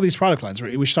 across all these product lines,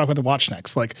 we should talk about the watch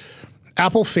next. Like,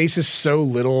 Apple faces so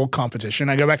little competition.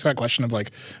 I go back to that question of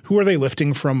like, who are they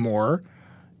lifting from more?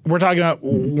 We're talking about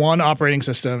one operating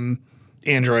system,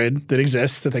 Android, that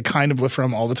exists that they kind of lift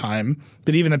from all the time.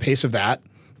 But even the pace of that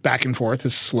back and forth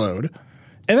has slowed.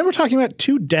 And then we're talking about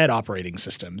 2 dead operating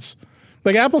systems.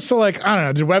 Like, Apple's still like, I don't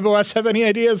know, did WebOS have any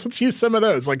ideas? Let's use some of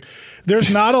those. Like, there's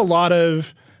not a lot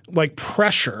of like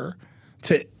pressure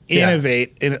to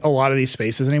innovate in a lot of these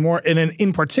spaces anymore. And then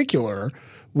in particular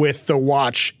with the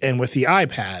watch and with the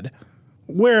iPad,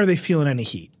 where are they feeling any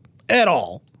heat at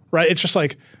all? Right? It's just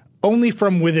like only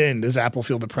from within does Apple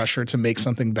feel the pressure to make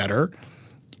something better.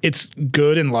 It's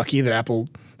good and lucky that Apple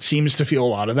seems to feel a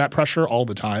lot of that pressure all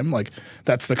the time. Like,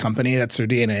 that's the company, that's their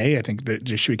DNA. I think that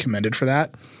they should be commended for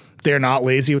that. They're not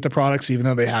lazy with the products, even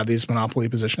though they have these monopoly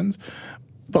positions.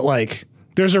 But like,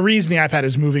 there's a reason the iPad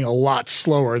is moving a lot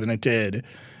slower than it did.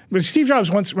 But Steve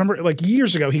Jobs once, remember, like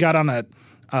years ago, he got on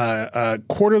a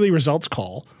quarterly results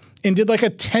call and did like a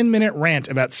 10-minute rant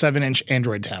about 7-inch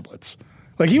Android tablets.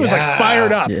 Like, he was like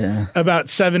fired up about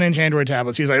 7-inch Android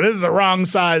tablets. He's like, this is the wrong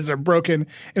size, they're broken.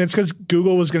 And it's because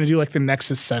Google was going to do like the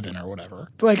Nexus 7 or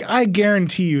whatever. Like, I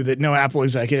guarantee you that no Apple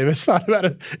executive has thought about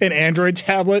an Android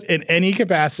tablet in any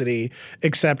capacity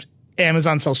except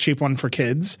Amazon sells cheap one for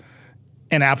kids,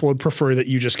 and Apple would prefer that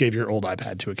you just gave your old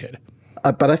iPad to a kid.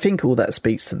 But I think all that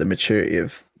speaks to the maturity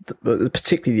of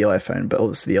particularly the iPhone, but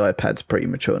obviously the iPad's pretty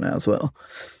mature now as well.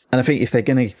 And I think if the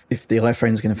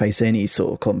iPhone's going to face any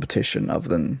sort of competition other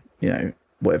than,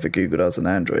 whatever Google does on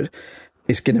Android,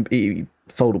 it's going to be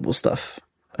foldable stuff.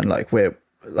 And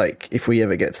if we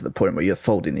ever get to the point where you're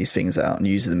folding these things out and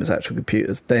using them as actual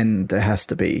computers, then there has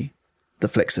to be the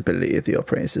flexibility of the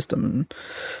operating system and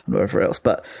whatever else.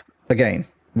 But again,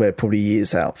 we're probably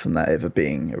years out from that ever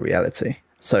being a reality.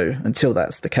 So until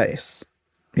that's the case,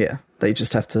 they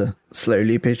just have to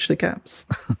slowly bridge the gaps.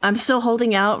 I'm still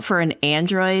holding out for an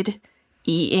Android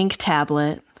e-ink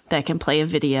tablet that can play a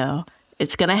video.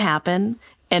 It's going to happen.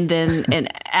 And then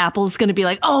Apple's going to be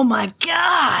like, oh my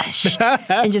gosh,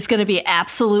 and just going to be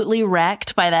absolutely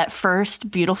wrecked by that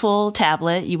first beautiful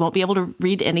tablet. You won't be able to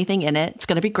read anything in it. It's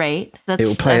going to be great. It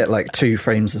will play at like 2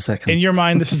 frames a second. In your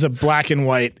mind, this is a black and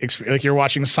white experience. Like, you're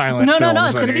watching silent films. No.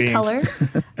 It's going to be color.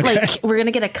 Like, we're going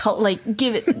to get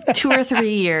give it 2 or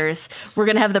 3 years. We're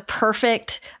going to have the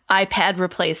perfect iPad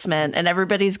replacement, and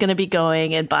everybody's going to be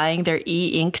going and buying their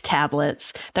e-ink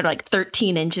tablets that are like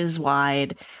 13 inches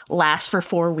wide, last for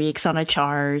 4 weeks on a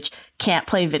charge, can't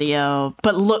play video,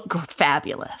 but look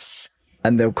fabulous.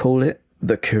 and they'll call it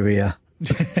the courier.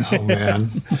 Oh,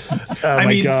 man. I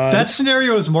mean, God. That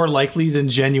scenario is more likely than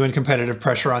genuine competitive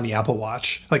pressure on the Apple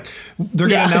Watch. Like, they're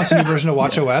going to announce a new version of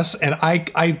WatchOS, and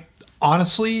I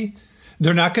honestly,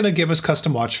 they're not going to give us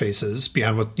custom watch faces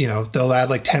beyond what, they'll add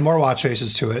like 10 more watch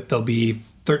faces to it. There'll be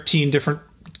 13 different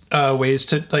ways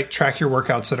to like track your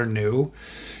workouts that are new.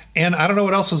 And I don't know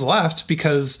what else is left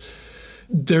because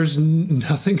there's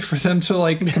nothing for them to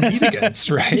like compete against,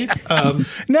 right?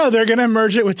 No, they're going to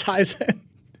merge it with Tizen.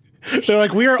 They're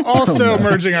like, we are also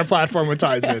merging our platform with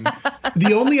Tizen.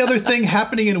 The only other thing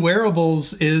happening in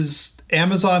wearables is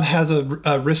Amazon has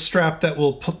a wrist strap that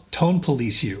will tone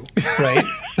police you, right?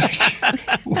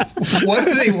 What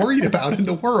are they worried about in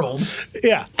the world?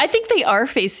 Yeah. I think they are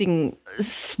facing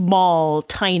small,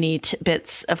 tiny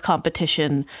bits of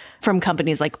competition from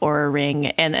companies like Oura Ring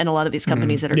and a lot of these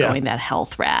companies that are going that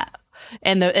health route.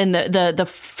 And the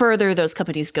further those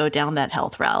companies go down that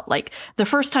health route, like the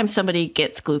first time somebody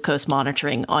gets glucose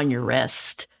monitoring on your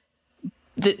wrist,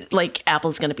 like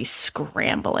Apple's going to be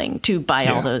scrambling to buy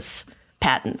all those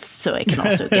patents so it can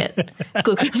also get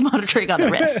glucose monitoring on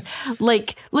the wrist.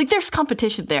 Like there's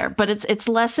competition there, but it's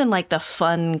less in like the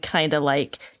fun kind of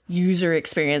like user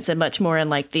experience and much more in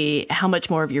like the how much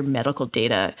more of your medical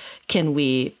data can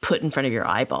we put in front of your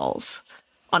eyeballs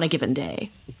on a given day.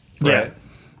 Right. Yeah.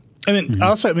 I mean,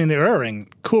 also, the Oura Ring,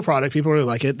 cool product. People really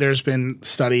like it. There's been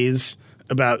studies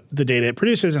about the data it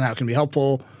produces and how it can be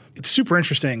helpful. It's super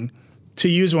interesting. To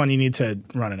use one, you need to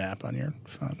run an app on your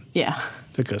phone. Yeah.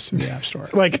 That goes to the App Store.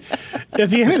 Like,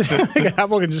 at the end of the day, like,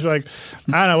 Apple can just be like,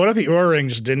 I don't know, what if the Oura Ring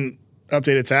just didn't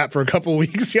update its app for a couple of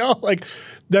weeks, y'all? Like,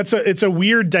 it's a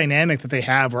weird dynamic that they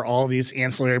have where all these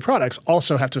ancillary products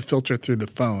also have to filter through the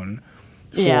phone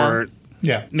for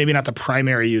maybe not the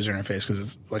primary user interface because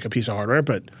it's like a piece of hardware,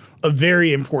 but a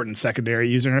very important secondary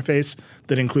user interface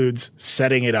that includes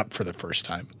setting it up for the first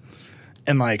time.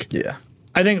 And like,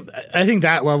 I think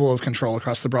that level of control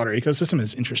across the broader ecosystem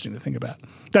is interesting to think about.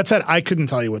 That said, I couldn't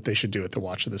tell you what they should do with the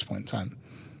watch at this point in time.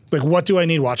 Like, what do I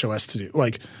need WatchOS to do?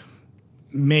 Like,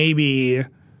 maybe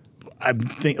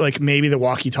maybe the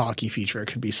walkie-talkie feature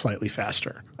could be slightly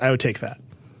faster. I would take that.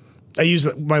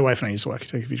 My wife and I use the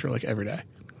walkie-talkie feature like every day.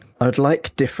 I would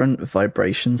like different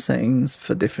vibration settings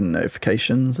for different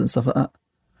notifications and stuff like that.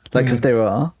 Like, because there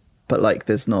are, but like,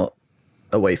 there's not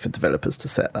a way for developers to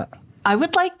set that. I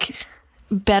would like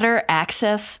better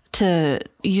access to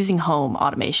using home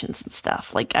automations and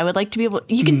stuff. Like, I would like to be able,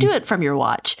 you can do it from your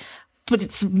watch, but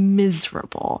it's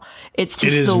miserable. It's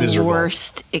just the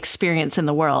worst experience in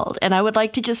the world. And I would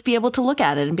like to just be able to look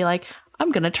at it and be like,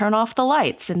 I'm going to turn off the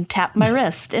lights and tap my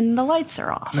wrist and the lights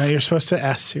are off. No, you're supposed to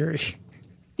ask Siri.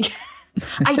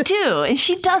 I do, and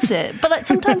she does it. But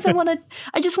sometimes I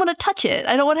just want to touch it.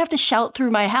 I don't want to have to shout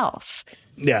through my house.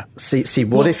 Yeah. See,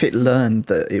 what if it learned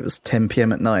that it was 10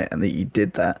 p.m. at night and that you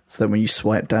did that? So when you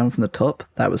swipe down from the top,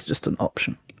 that was just an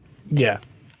option. Yeah.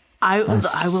 I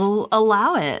will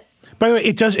allow it. By the way,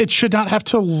 it should not have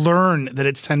to learn that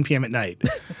it's 10 p.m. at night.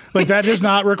 Like, that does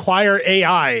not require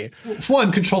AI.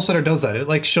 One, Control Center does that. It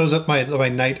like shows up my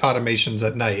night automations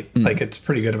at night. Like, it's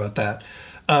pretty good about that.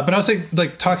 But I was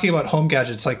like talking about home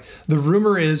gadgets, like the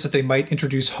rumor is that they might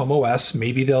introduce HomeOS.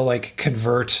 Maybe they'll like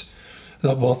convert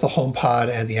both the HomePod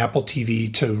and the Apple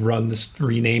TV to run this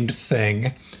renamed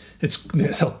thing.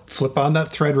 They'll flip on that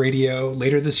Thread radio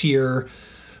later this year.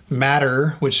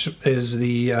 Matter, which is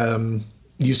the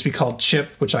used to be called Chip,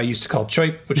 which I used to call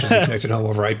Choip, which is the connected home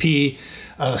over IP.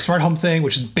 Smart home thing,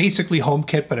 which is basically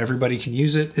HomeKit, but everybody can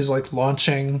use it, is like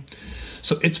launching.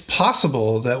 So it's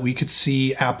possible that we could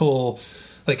see Apple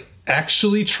like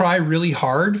actually try really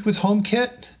hard with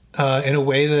HomeKit in a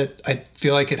way that I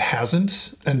feel like it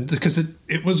hasn't, and because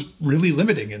it was really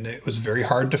limiting and it was very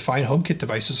hard to find HomeKit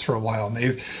devices for a while, and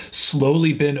they've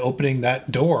slowly been opening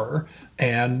that door.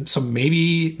 And so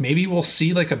maybe we'll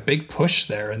see like a big push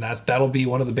there, and that'll be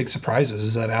one of the big surprises,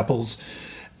 is that Apple's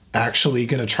actually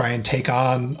going to try and take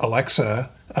on Alexa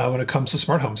when it comes to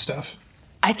smart home stuff.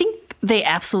 I think they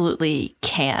absolutely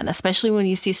can, especially when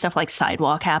you see stuff like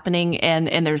Sidewalk happening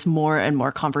and there's more and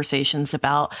more conversations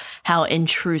about how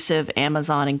intrusive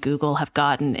Amazon and Google have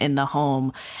gotten in the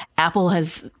home. Apple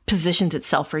has positioned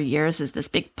itself for years as this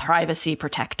big privacy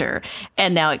protector.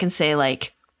 And now it can say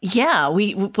like, yeah,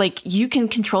 we like you can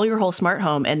control your whole smart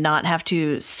home and not have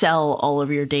to sell all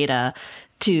of your data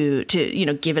to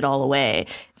give it all away.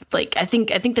 Like, I think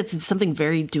that's something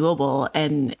very doable,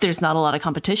 and there's not a lot of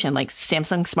competition. Like,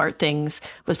 Samsung SmartThings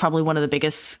was probably one of the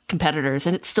biggest competitors,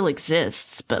 and it still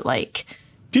exists, but like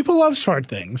People love smart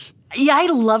things. Yeah, I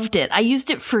loved it. I used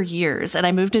it for years, and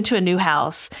I moved into a new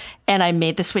house, and I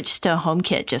made the switch to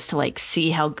HomeKit just to like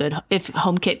see how good if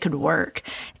HomeKit could work,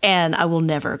 and I will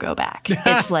never go back.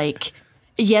 It's like,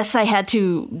 yes, I had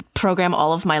to program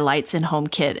all of my lights in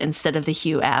HomeKit instead of the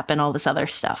Hue app and all this other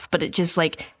stuff, but it just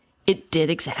like it did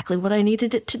exactly what I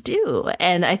needed it to do.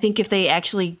 And I think if they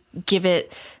actually give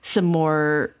it some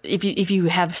more, if you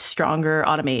have stronger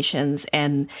automations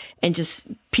and just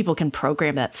people can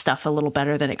program that stuff a little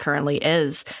better than it currently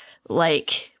is,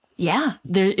 like, yeah,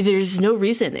 there's no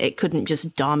reason it couldn't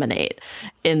just dominate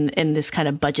in this kind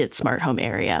of budget smart home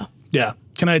area. Yeah.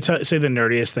 Can I say the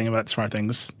nerdiest thing about smart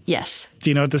things? Yes.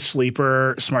 Do you know what the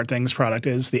sleeper smart things product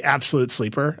is? The absolute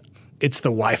sleeper? It's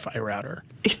the Wi-Fi router.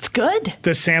 It's good.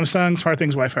 The Samsung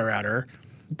SmartThings Wi-Fi router.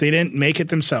 They didn't make it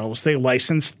themselves. They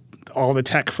licensed all the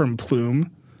tech from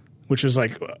Plume, which is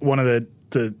like one of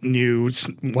the new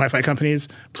Wi-Fi companies.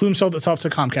 Plume sold itself to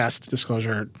Comcast.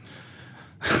 Disclosure.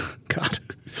 God.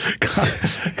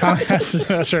 Comcast is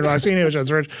investor in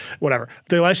Vox, whatever.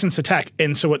 They licensed the tech.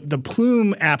 And so what the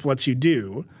Plume app lets you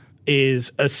do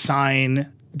is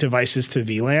assign devices to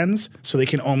VLANs so they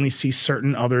can only see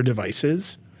certain other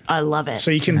devices. I love it.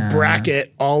 So you can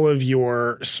bracket all of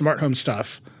your smart home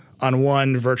stuff on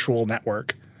one virtual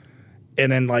network and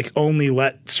then like only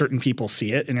let certain people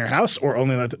see it in your house or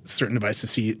only let certain devices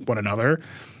see one another.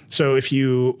 So if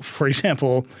you, for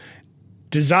example,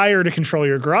 desire to control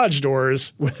your garage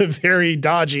doors with a very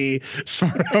dodgy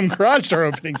smart home garage door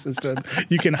opening system,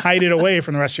 you can hide it away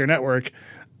from the rest of your network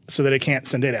so that it can't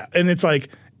send data out. And it's like,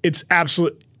 it's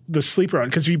absolute the sleeper on,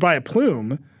 because if you buy a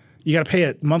Plume, you got to pay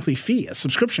a monthly fee, a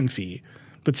subscription fee,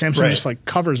 but Samsung just like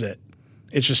covers it.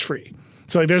 It's just free.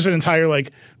 So like there's an entire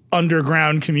like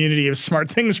underground community of smart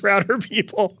things router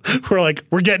people who are like,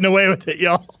 we're getting away with it,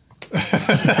 y'all.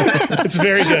 It's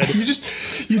very good.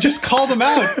 You just called them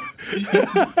out.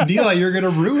 Neela, you're going to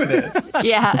ruin it.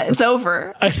 Yeah, it's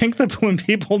over. I think the Plume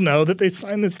people know that they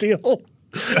signed this deal.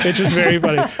 It's just very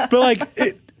funny. But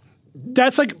like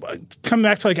that's like coming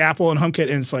back to like Apple and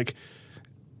HomeKit, and it's like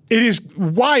it is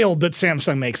wild that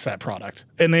Samsung makes that product,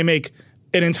 and they make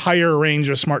an entire range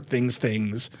of smart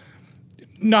things,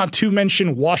 not to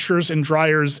mention washers and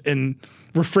dryers and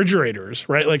refrigerators,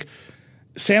 right? Like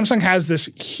Samsung has this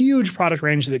huge product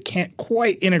range that it can't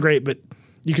quite integrate, but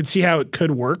you can see how it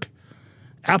could work.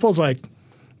 Apple's like,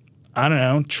 I don't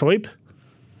know, choip?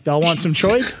 Y'all want some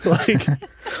choip? Like,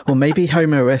 well, maybe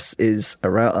HomeOS is a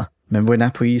router. Remember when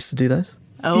Apple used to do those?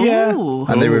 Oh. Yeah.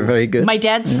 And they were very good. My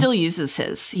dad still uses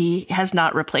his. He has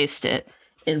not replaced it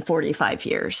in 45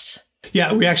 years.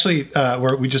 Yeah, we actually,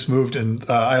 we just moved, and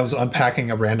I was unpacking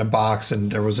a random box,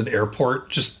 and there was an airport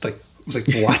just like, I was like,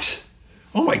 what?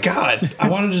 Oh my God, I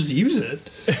want to just use it.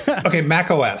 Okay,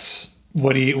 Mac OS.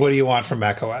 What do you want from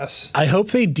Mac OS? I hope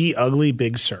they de-ugly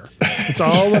Big Sur. That's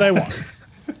all that I want.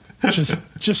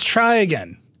 Just try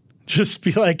again. Just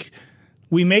be like,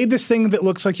 we made this thing that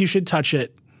looks like you should touch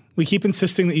it. We keep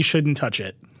insisting that you shouldn't touch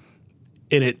it.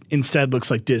 And it instead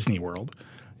looks like Disney World.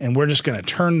 And we're just going to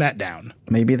turn that down.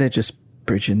 Maybe they're just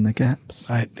bridging the gaps.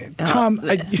 Tom,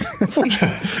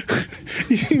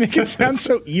 you make it sound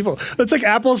so evil. It's like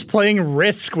Apple's playing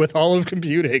Risk with all of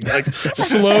computing, like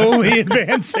slowly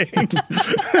advancing.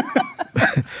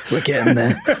 We're getting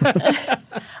there.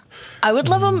 I would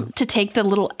love them to take the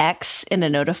little X in a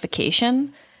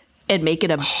notification and make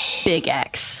it a big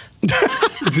X.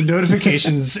 The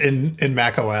notifications in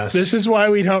Mac OS. This is why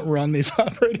we don't run these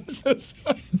operating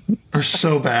systems. Are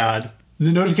so bad.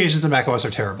 The notifications in Mac OS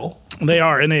are terrible. They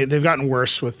are, and they've gotten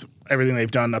worse with everything they've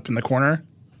done up in the corner.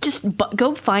 Just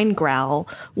go find Growl,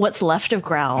 what's left of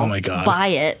Growl. Oh my God. Buy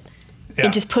it,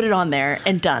 and just put it on there,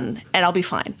 and done, and I'll be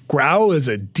fine. Growl is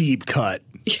a deep cut.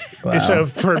 Wow. So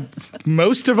for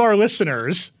most of our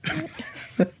listeners,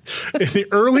 in the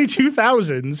early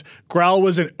 2000s, Growl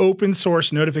was an open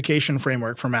source notification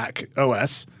framework for Mac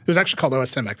OS. It was actually called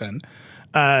OS 10 back then.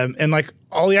 And like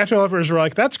all the app developers were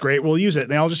like, that's great, we'll use it.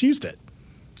 And they all just used it.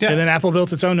 Yeah. And then Apple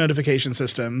built its own notification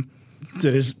system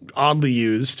that is oddly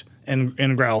used, and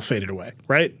Growl faded away,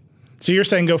 right? So you're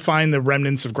saying go find the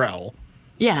remnants of Growl.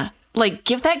 Yeah. Like,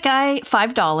 give that guy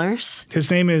 $5. His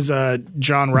name is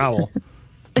John Rowell.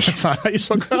 That's not how you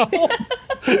spell Growl.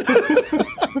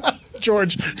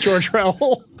 George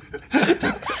Rowell.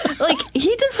 Like,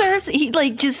 he deserves,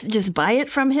 just buy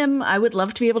it from him. I would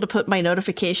love to be able to put my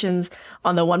notifications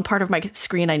on the one part of my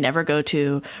screen I never go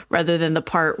to, rather than the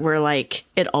part where like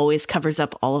it always covers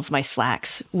up all of my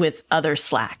Slacks with other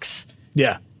Slacks.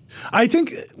 Yeah. I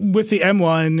think with the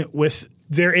M1,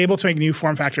 they're able to make new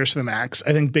form factors for the Macs.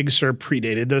 I think Big Sur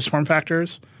predated those form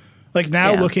factors. Like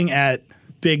now looking at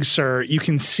Big Sur, you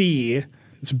can see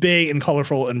It's big and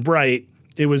colorful and bright.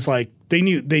 It was like they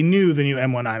knew the new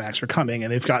M1 iMacs were coming,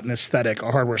 and they've got an aesthetic,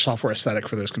 a hardware software aesthetic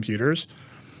for those computers.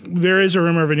 There is a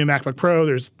rumor of a new MacBook Pro.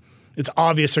 It's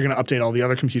obvious they're going to update all the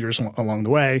other computers along the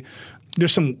way.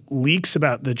 There's some leaks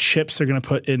about the chips they're going to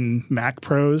put in Mac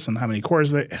Pros and how many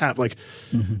cores they have. Like,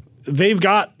 they've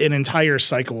got an entire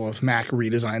cycle of Mac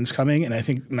redesigns coming, and I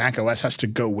think Mac OS has to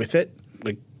go with it,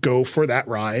 like go for that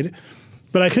ride.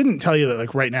 But I couldn't tell you that,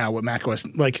 like, right now what Mac OS,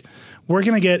 like, we're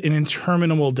going to get an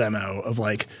interminable demo of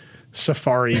like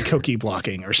Safari cookie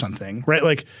blocking or something, right?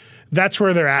 Like, that's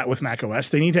where they're at with Mac OS.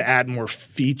 They need to add more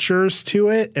features to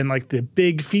it. And like the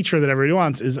big feature that everybody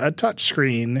wants is a touch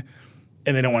screen,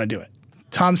 and they don't want to do it.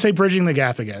 Tom, say bridging the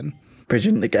gap again.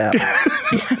 Bridging the gap.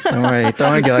 Don't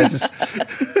worry, guys.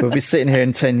 We'll be sitting here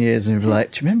in 10 years and we'll be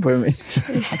like, do you remember when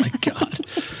Oh my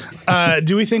God.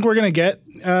 Do we think we're going to get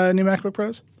new MacBook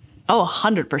Pros? Oh,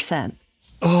 100%.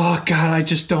 Oh God, I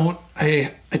just don't.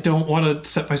 I don't want to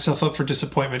set myself up for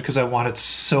disappointment because I want it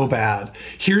so bad.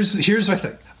 Here's my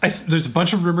thing. There's a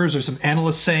bunch of rumors. There's some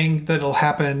analysts saying that it'll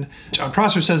happen. John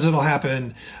Prosser says it'll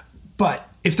happen. But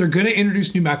if they're going to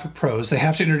introduce new MacBook Pros, they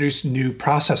have to introduce new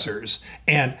processors.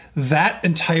 And that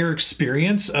entire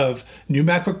experience of new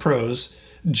MacBook Pros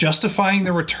justifying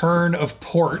the return of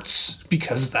ports,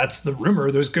 because that's the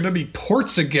rumor, there's going to be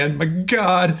ports again, my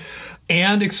God,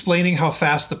 and explaining how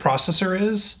fast the processor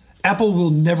is, Apple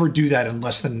will never do that in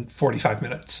less than 45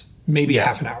 minutes. Maybe a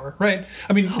half an hour, right?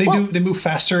 I mean, they move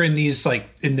faster in these, like,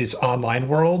 in this online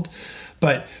world,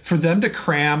 but for them to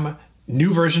cram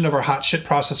new version of our hot shit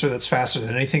processor that's faster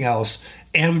than anything else,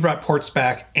 and we brought ports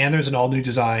back, and there's an all new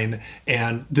design,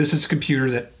 and this is a computer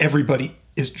that everybody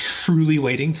is truly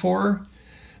waiting for,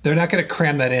 they're not going to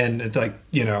cram that in at, like,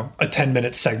 you know, a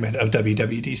 10-minute segment of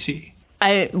WWDC.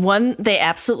 They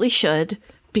absolutely should.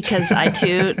 Because I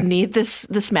too need this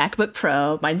MacBook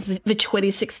Pro. Mine's the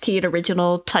 2016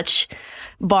 original Touch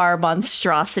Bar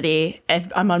monstrosity,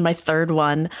 and I'm on my third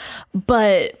one.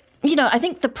 But you know, I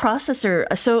think the processor.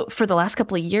 So for the last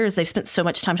couple of years, they've spent so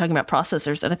much time talking about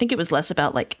processors, and I think it was less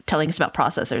about like telling us about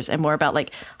processors and more about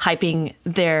like hyping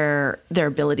their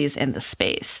abilities in the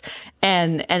space.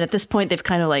 And at this point, they've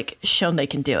kind of like shown they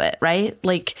can do it, right?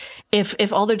 Like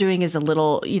if all they're doing is a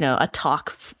little, you know, a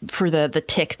talk for the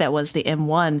tick that was the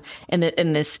M1, and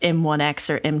this M1X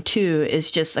or M2 is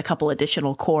just a couple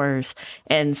additional cores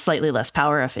and slightly less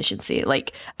power efficiency.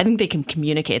 Like I think they can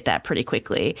communicate that pretty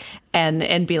quickly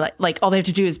and be like all they have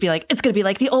to do is be like, it's going to be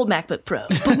like the old MacBook Pro,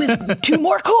 but with 2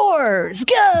 more cores.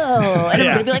 Go! And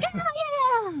everybody will be like,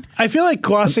 yeah. I feel like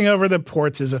glossing over the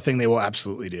ports is a thing they will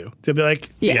absolutely do. They'll be like,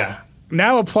 yeah.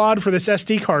 Now applaud for this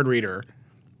SD card reader.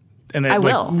 And then,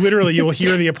 literally, you'll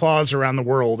hear the applause around the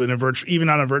world in even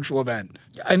on a virtual event.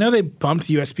 I know they bumped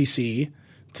USB-C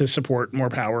to support more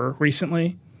power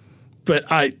recently, but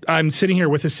I'm sitting here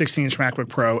with a 16-inch MacBook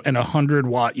Pro and a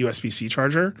 100-watt USB-C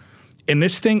charger, and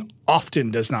this thing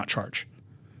often does not charge.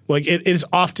 Like, it is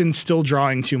often still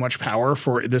drawing too much power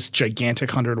for this gigantic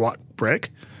 100-watt brick.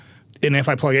 And if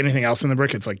I plug anything else in the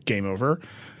brick, it's like game over.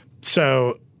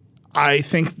 So I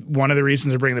think one of the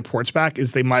reasons they're bringing the ports back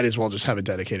is they might as well just have a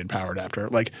dedicated power adapter,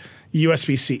 like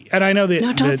USB-C. And I know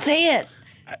that don't say it.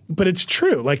 But it's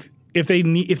true. Like if they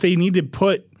need to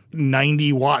put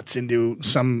 90 watts into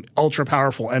some ultra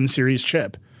powerful M series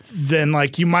chip, then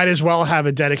like you might as well have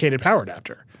a dedicated power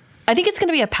adapter. I think it's going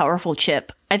to be a powerful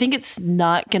chip. I think it's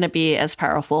not going to be as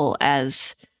powerful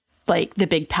as like the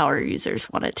big power users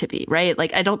want it to be, right?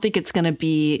 Like, I don't think it's going to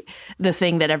be the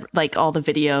thing that like all the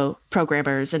video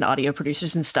programmers and audio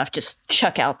producers and stuff just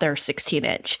chuck out their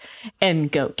 16-inch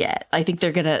and go get. I think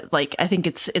they're going to I think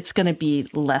it's going to be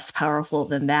less powerful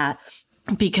than that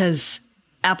because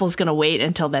Apple's going to wait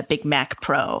until that big Mac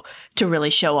Pro to really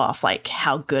show off like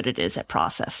how good it is at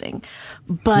processing.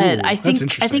 But I think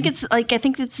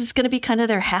this is going to be kind of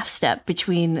their half step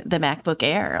between the MacBook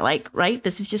Air. Like, right?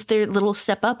 This is just their little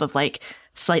step up of like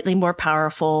slightly more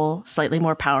powerful, slightly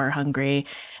more power hungry,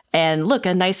 and look,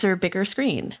 a nicer, bigger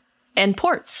screen and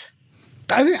ports.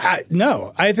 I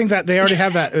think that they already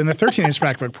have that in the 13-inch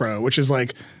MacBook Pro, which is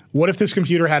like, what if this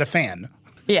computer had a fan?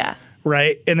 Yeah.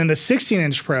 Right. And then the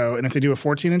 16-inch Pro, and if they do a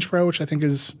 14-inch Pro, which I think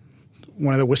is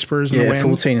one of the whispers in the wind. Yeah,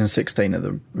 14 and 16 are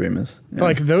the rumors. Yeah.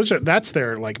 Like that's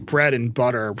their like bread and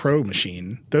butter Pro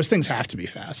machine. Those things have to be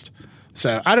fast.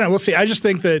 So I don't know. We'll see. I just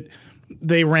think that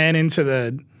they ran into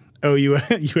the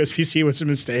USB-C was a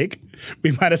mistake.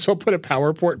 We might as well put a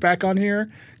power port back on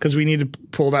here because we need to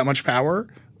pull that much power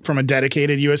from a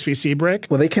dedicated USB-C brick.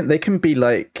 Well, they can be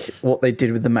like what they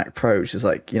did with the Mac Pro, which is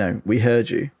like, you know, we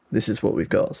heard you. This is what we've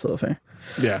got, sort of thing.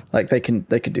 Yeah, like they could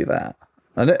do that.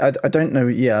 I don't know.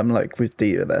 Yeah, I'm like with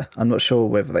Dita there. I'm not sure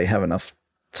whether they have enough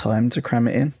time to cram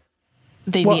it in.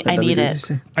 I need it.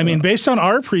 WWDC. I mean, based on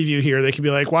our preview here, they could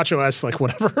be like, WatchOS, like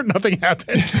whatever, nothing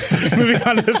happened. Moving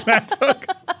on to this MacBook.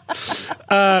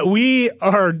 We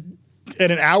are at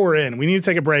an hour in. We need to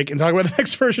take a break and talk about the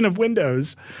next version of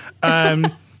Windows.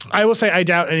 I will say I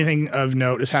doubt anything of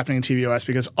note is happening in tvOS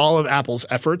because all of Apple's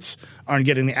efforts are on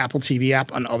getting the Apple TV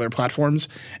app on other platforms,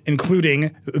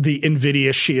 including the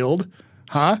NVIDIA Shield.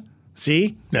 Huh?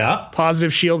 See? Yeah.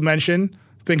 Positive Shield mention.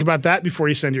 Think about that before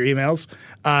you send your emails,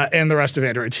 and the rest of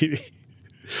Android TV.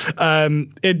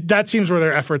 That seems where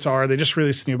their efforts are. They just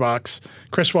released a new box.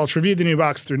 Chris Welch reviewed the new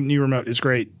box. Their new remote is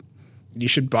great. You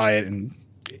should buy it, and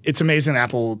it's amazing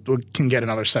Apple can get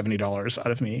another $70 out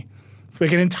of me.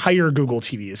 Like an entire Google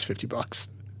TV is $50.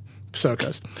 So it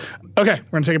goes. Okay,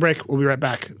 we're going to take a break. We'll be right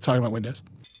back talking about Windows.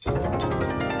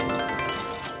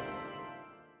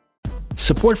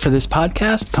 Support for this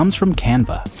podcast comes from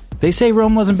Canva. They say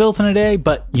Rome wasn't built in a day,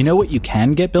 but you know what you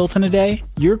can get built in a day?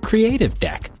 Your creative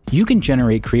deck. You can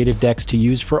generate creative decks to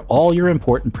use for all your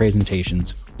important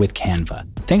presentations with Canva.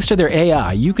 Thanks to their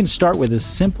AI, you can start with a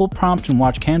simple prompt and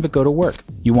watch Canva go to work.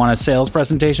 You want a sales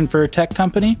presentation for a tech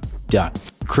company? Done.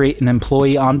 Create an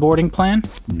employee onboarding plan?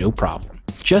 No problem.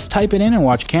 Just type it in and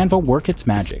watch Canva work its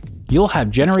magic. You'll have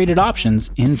generated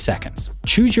options in seconds.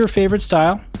 Choose your favorite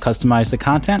style, customize the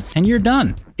content, and you're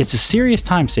done. It's a serious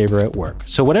time saver at work,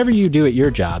 so whatever you do at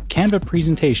your job, Canva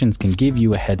presentations can give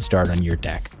you a head start on your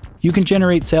deck. You can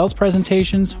generate sales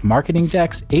presentations, marketing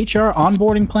decks, HR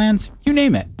onboarding plans, you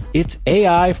name it. It's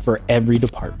AI for every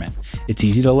department. It's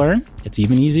easy to learn, it's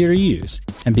even easier to use.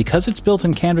 And because it's built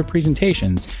in Canva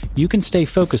presentations, you can stay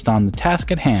focused on the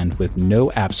task at hand with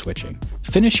no app switching.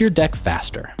 Finish your deck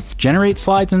faster. Generate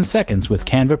slides in seconds with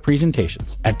Canva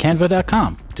presentations at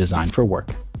canva.com, designed for work.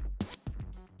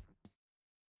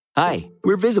 Hi,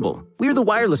 we're Visible. We're the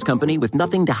wireless company with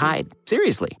nothing to hide.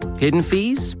 Seriously. Hidden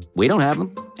fees? We don't have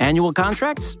them. Annual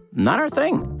contracts? Not our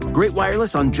thing. Great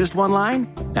wireless on just one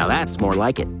line? Now that's more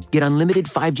like it. Get unlimited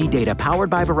 5G data powered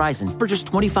by Verizon for just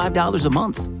 $25 a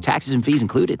month. Taxes and fees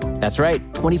included. That's right,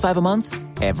 $25 a month,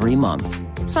 every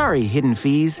month. Sorry, hidden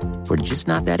fees. We're just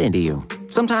not that into you.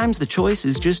 Sometimes the choice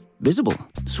is just Visible.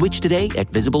 Switch today at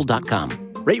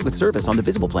Visible.com. Rate with service on the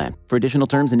Visible plan. For additional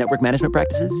terms and network management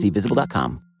practices, see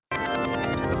Visible.com.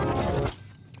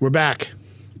 We're back.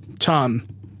 Tom,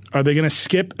 are they going to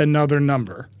skip another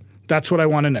number? That's what I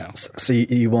want to know. So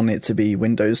you want it to be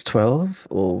Windows 12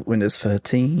 or Windows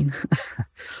 13?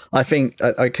 I think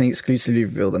I can exclusively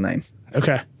reveal the name.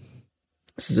 Okay.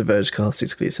 This is a Vergecast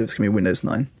exclusive. It's going to be Windows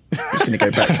 9. It's going to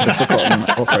go back to the forgotten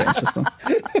operating system.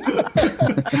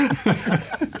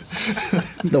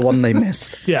 The one they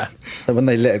missed. Yeah. The one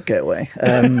they let it get away.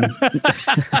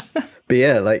 But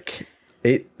yeah, like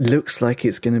it looks like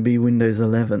it's going to be Windows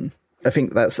 11. I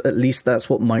think that's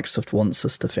what Microsoft wants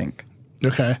us to think.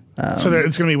 Okay. So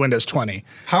it's going to be Windows 20.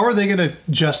 How are they going to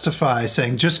justify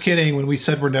saying, just kidding, when we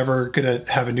said we're never going to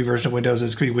have a new version of Windows,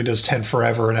 it's going to be Windows 10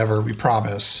 forever and ever, we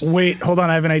promise? Wait, hold on.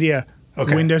 I have an idea.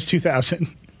 Okay. Windows 2000.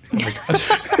 Oh my God.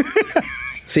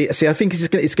 See, I think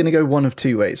it's going to go one of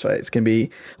two ways, right? It's going to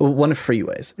be one of three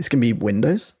ways. It's going to be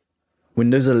Windows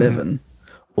 11,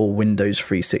 or Windows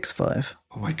 365.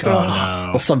 Oh my God. Oh,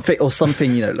 no. Or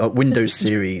something, like Windows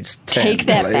Series 10. Take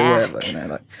that back.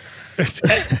 Whatever,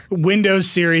 Windows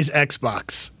Series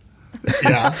Xbox.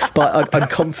 Yeah. But I'm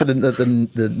confident that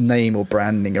the name or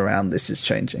branding around this is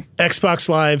changing. Xbox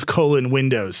Live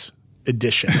Windows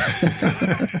Edition.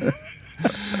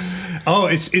 Oh,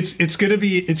 it's gonna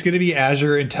be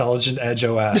Azure Intelligent Edge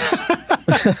OS.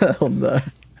 Oh no.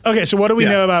 Okay, so what do we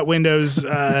know about Windows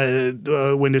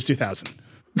 2000?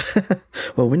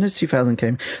 Well, Windows 2000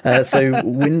 came. So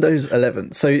Windows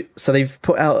 11. So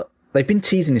they've been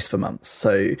teasing this for months.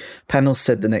 So Panos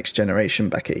said the next generation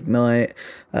back at Ignite.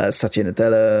 Satya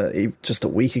Nadella just a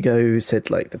week ago said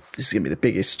this is going to be the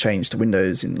biggest change to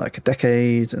Windows in like a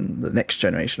decade and the next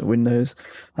generation of Windows.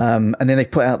 And then they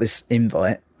put out this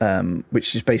invite,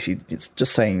 which is basically, it's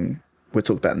just saying we're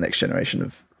talking about the next generation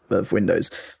of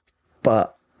Windows.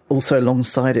 But also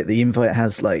alongside it, the invite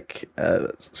has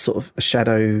sort of a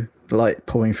shadow light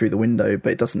pouring through the window,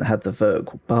 but it doesn't have the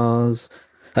vertical bars.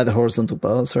 The horizontal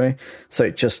bars, sorry. So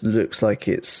it just looks like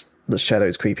the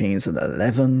shadows creeping into the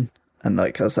 11. And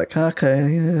I was like, okay,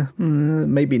 yeah,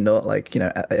 maybe not.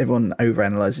 Everyone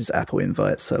overanalyzes Apple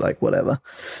invites, so whatever.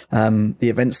 The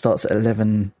event starts at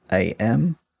 11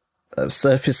 a.m.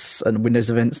 Surface and Windows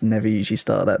events never usually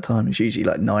start at that time. It's usually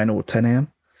 9 or 10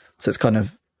 a.m. So it's kind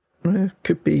of,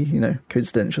 could be,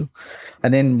 coincidental.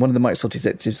 And then one of the Microsoft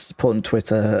executives put on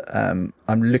Twitter,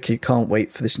 can't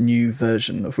wait for this new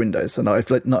version of Windows. And I've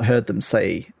not heard them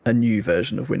say a new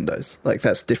version of Windows.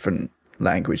 That's different.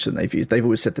 language than they've used. They've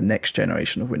always said the next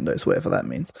generation of Windows, whatever that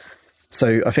means.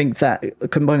 So I think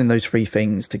that combining those three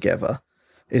things together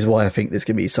is why I think there's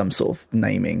going to be some sort of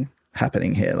naming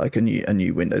happening here, like a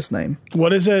new Windows name. What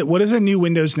does a new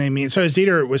Windows name mean? So as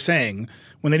Dieter was saying,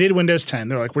 when they did Windows 10,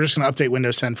 they're like, we're just going to update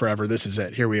Windows 10 forever. This is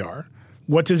it. Here we are.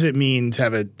 What does it mean to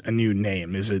have a new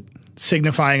name? Is it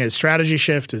signifying a strategy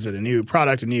shift? Is it a new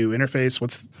product, a new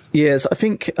interface? Yes, I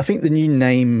think the new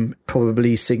name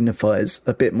probably signifies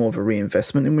a bit more of a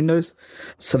reinvestment in Windows.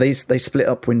 So they split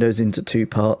up Windows into two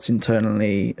parts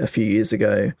internally a few years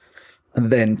ago,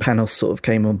 and then Panos sort of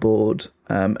came on board,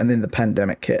 and then the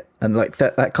pandemic hit, and like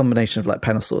that combination of like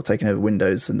Panos sort of taking over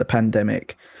Windows and the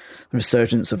pandemic, the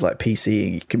resurgence of like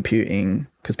PC computing,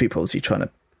 because people are obviously trying to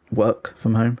work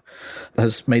from home,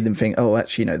 has made them think, oh,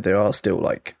 actually, there are still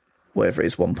like whatever it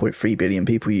is, 1.3 billion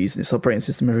people using this operating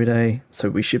system every day. So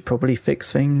we should probably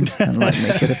fix things and like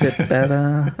make it a bit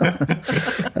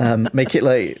better, make it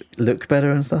like look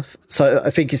better and stuff. So I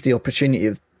think it's the opportunity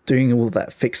of doing all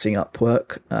that fixing up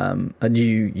work, a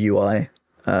new UI,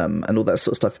 and all that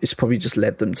sort of stuff. It's probably just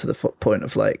led them to the point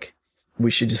of like, we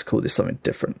should just call this something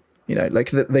different.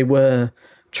 Like they were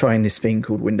trying this thing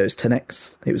called Windows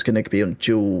 10X. It was going to be on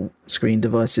dual screen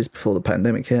devices before the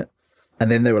pandemic hit. And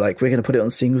then they were like, we're going to put it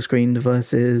on single screen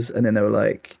devices. And then they were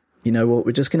like, you know what,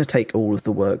 we're just going to take all of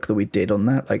the work that we did on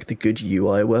that, like the good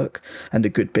UI work and the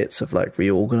good bits of like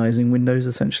reorganizing Windows,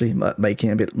 essentially,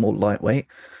 making it a bit more lightweight.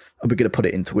 And we're going to put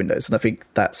it into Windows. And I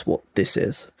think that's what this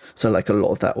is. So like a lot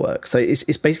of that work. So it's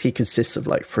basically consists of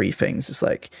like three things. It's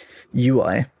like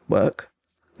UI work,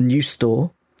 new store.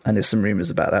 And there's some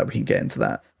rumors about that. We can get into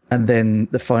that. And then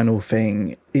the final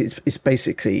thing is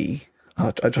basically...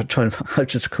 I've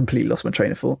just completely lost my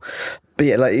train of thought. But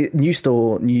yeah, like new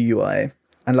store, new UI,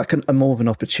 and like a more of an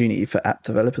opportunity for app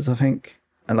developers, I think,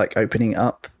 and like opening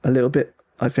up a little bit,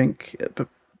 I think, but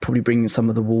probably bringing some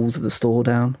of the walls of the store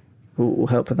down will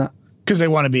help with that. Because they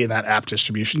want to be in that app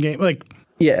distribution game.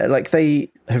 Yeah, like they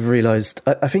have realized,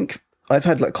 I think I've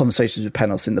had like conversations with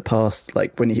Panos in the past,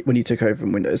 like when he took over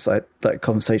in Windows, I had like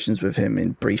conversations with him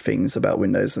in briefings about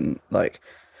Windows and like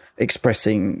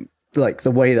expressing like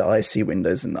the way that I see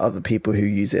Windows and other people who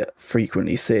use it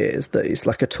frequently see it is that it's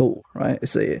like a tool, right?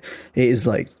 It is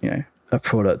like, a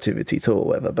productivity tool or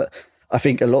whatever. But I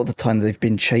think a lot of the time they've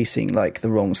been chasing like the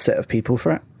wrong set of people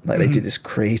for it. Like they did this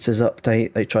creators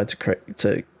update. They tried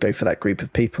to go for that group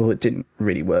of people. It didn't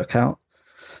really work out.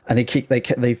 And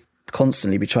they've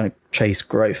constantly been trying to chase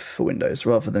growth for Windows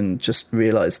rather than just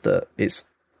realize that it's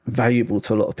valuable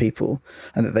to a lot of people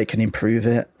and that they can improve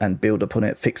it and build upon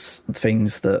it, fix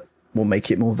things that will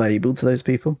make it more valuable to those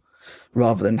people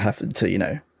rather than having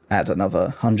to, add another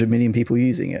 100 million people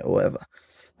using it or whatever.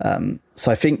 So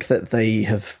I think that they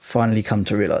have finally come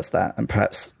to realize that, and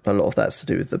perhaps a lot of that's to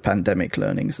do with the pandemic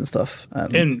learnings and stuff.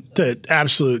 And the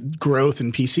absolute growth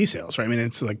in PC sales, right? I mean,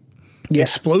 it's like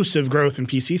explosive growth in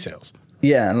PC sales.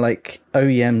 Yeah, and like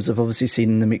OEMs have obviously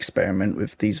seen them experiment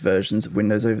with these versions of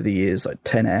Windows over the years, like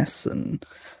 10S and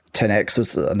 10X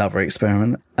was another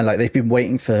experiment. And like they've been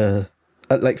waiting for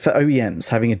OEMs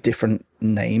having a different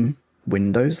name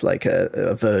Windows, like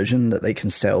a version that they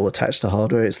can sell attached to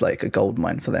hardware, is like a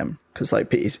goldmine for them, because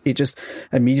like it just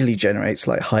immediately generates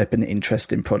like hype and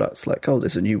interest in products. Like, oh,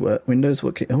 there's a new Windows.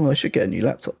 I should get a new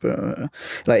laptop.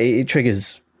 Like it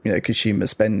triggers consumer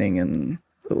spending and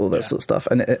all that sort of stuff,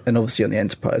 and obviously on the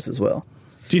enterprise as well.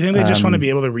 Do you think they just want to be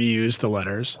able to reuse the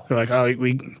letters? They're like, oh,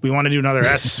 we want to do another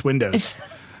S Windows.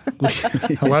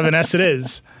 11S it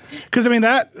is. Because I mean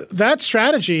that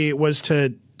strategy was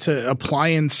to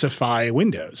applianceify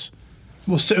Windows.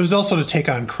 Well, so it was also to take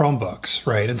on Chromebooks,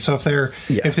 right? And so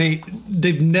if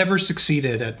they've never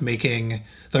succeeded at making,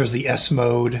 there's the S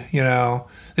mode,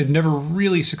 they've never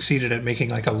really succeeded at making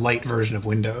like a light version of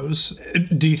Windows.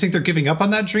 Do you think they're giving up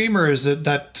on that dream, or is it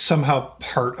that somehow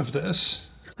part of this?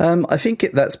 I think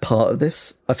that's part of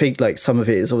this. I think like some of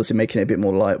it is obviously making it a bit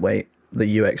more lightweight,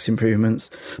 the UX improvements.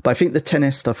 But I think the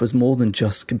 10S stuff was more than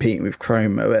just competing with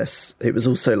Chrome OS. It was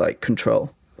also like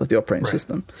control of the operating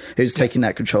system. It was taking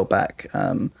that control back.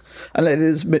 And like,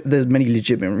 there's many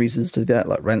legitimate reasons to do that,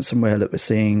 like ransomware that we're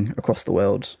seeing across the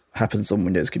world happens on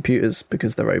Windows computers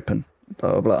because they're open,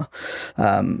 blah, blah,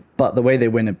 blah. But the way they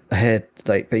went ahead,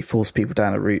 like they forced people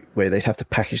down a route where they'd have to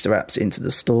package their apps into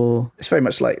the store. It's very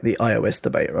much like the iOS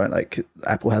debate, right? Like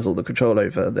Apple has all the control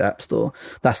over the App Store.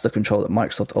 That's the control that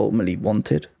Microsoft ultimately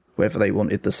wanted. Whether they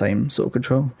wanted the same sort of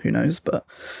control, who knows? But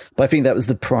I think that was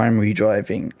the primary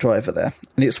driver there.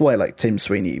 And it's why like Tim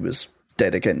Sweeney was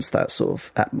dead against that sort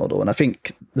of app model. And I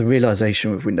think the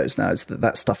realization with Windows now is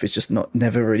that stuff is just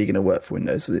never really going to work for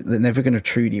Windows. They're never going to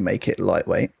truly make it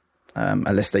lightweight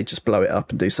unless they just blow it up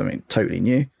and do something totally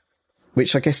new,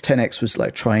 which I guess 10X was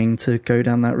like trying to go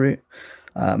down that route.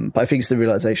 But I think it's the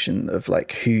realization of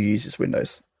like who uses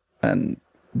Windows and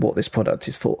what this product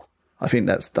is for. I think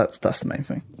that's the main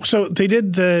thing. So they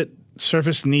did the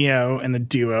Surface Neo and the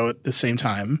Duo at the same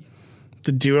time.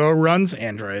 The Duo runs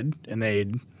Android, and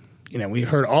we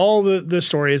heard all the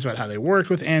stories about how they worked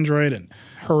with Android, and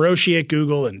Hiroshi at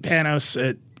Google and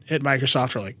Panos at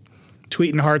Microsoft are like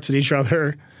tweeting hearts at each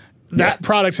other. That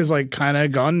product has like kind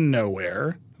of gone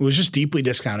nowhere. It was just deeply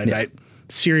discounted. Yeah. I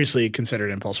seriously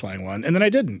considered impulse buying one, and then I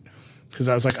didn't because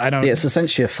I was like, I don't. Yeah, it's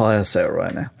essentially a fire sale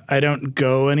right now. I don't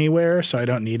go anywhere, so I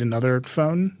don't need another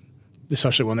phone,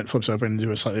 especially one that flips open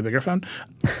into a slightly bigger phone.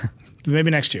 Maybe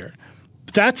next year.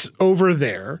 But that's over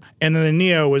there, and then the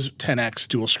Neo was 10X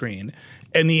dual screen,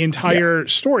 and the entire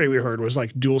story we heard was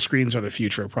like dual screens are the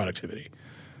future of productivity.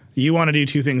 You want to do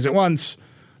two things at once.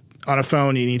 On a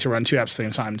phone, you need to run two apps at the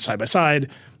same time, side by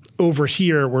side. Over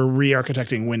here, we're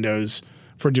re-architecting Windows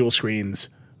for dual screens.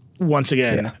 Once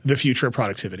again, the future of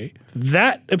productivity.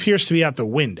 That appears to be out the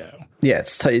window. Yeah,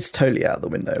 it's totally out the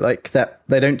window. Like that,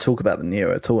 they don't talk about the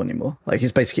Neo at all anymore. Like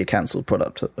it's basically a cancelled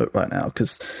product right now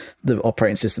because the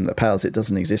operating system that powers it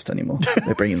doesn't exist anymore.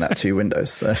 They're bringing that to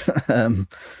Windows. So,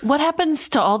 what happens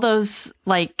to all those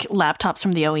like laptops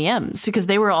from the OEMs? Because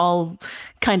they were all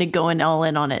kind of going all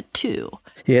in on it too.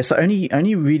 Yeah, so only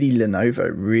really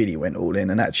Lenovo really went all in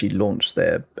and actually launched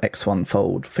their X1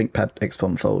 Fold, ThinkPad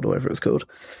X1 Fold, or whatever it was called.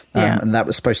 And that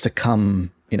was supposed to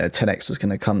come, 10X was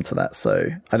going to come to that. So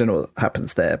I don't know what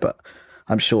happens there, but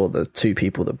I'm sure the two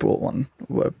people that brought one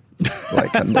were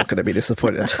like, I'm not going to be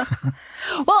disappointed.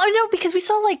 Well, I know because we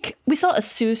saw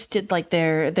ASUS did like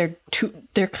their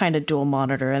kind of dual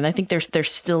monitor, and I think they're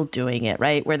still doing it,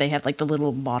 right, where they have like the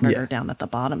little monitor down at the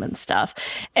bottom and stuff.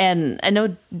 And I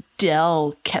know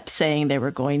Dell kept saying they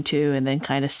were going to, and then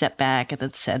kind of stepped back and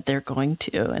then said they're going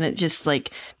to, and it just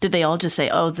like, did they all just say,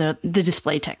 oh, the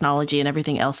display technology and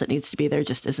everything else that needs to be there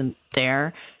just isn't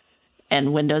there?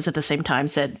 And Windows at the same time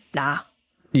said, nah.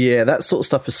 Yeah, that sort of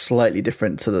stuff is slightly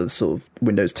different to the sort of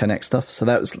Windows 10X stuff. So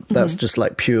that's just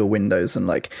like pure Windows, and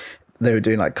like they were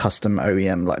doing like custom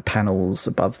OEM like panels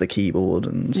above the keyboard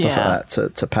and stuff like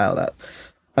that to power that.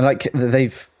 And like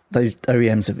those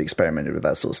OEMs have experimented with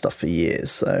that sort of stuff for years.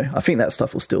 So I think that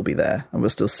stuff will still be there and we'll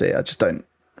still see it.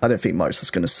 I don't think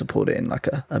Microsoft's going to support it in like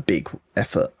a big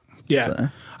effort. Yeah.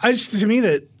 So. To me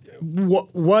that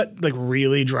what like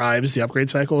really drives the upgrade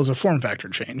cycle is a form factor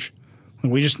change.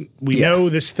 We know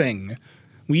this thing.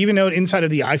 We even know it inside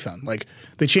of the iPhone. Like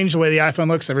they changed the way the iPhone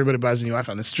looks. Everybody buys a new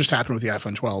iPhone. This just happened with the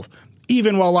iPhone 12.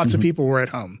 Even while lots of people were at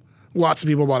home, lots of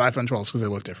people bought iPhone 12s because they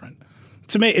look different.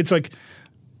 To me, it's like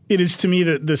it is to me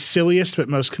the silliest but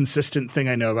most consistent thing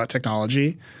I know about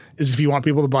technology is if you want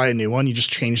people to buy a new one, you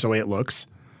just change the way it looks.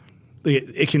 The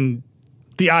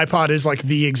iPod is like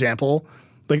the example.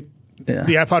 Like the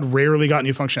iPod rarely got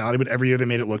new functionality, but every year they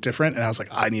made it look different. And I was like,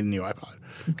 I need a new iPod.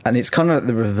 And it's kind of like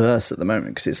the reverse at the moment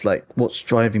because it's like what's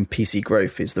driving PC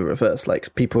growth is the reverse.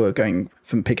 Like people are going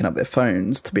from picking up their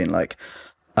phones to being like,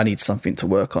 I need something to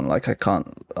work on. Like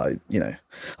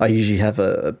I usually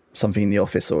have something in the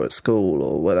office or at school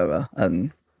or whatever,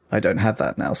 and I don't have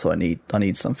that now, so I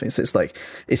need something. So it's like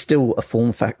it's still a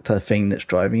form factor thing that's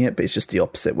driving it, but it's just the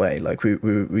opposite way. Like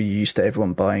we used to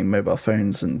everyone buying mobile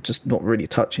phones and just not really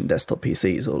touching desktop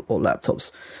PCs or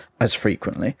laptops as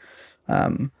frequently.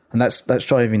 And that's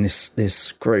driving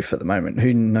this growth at the moment.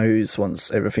 Who knows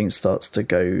once everything starts to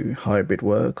go hybrid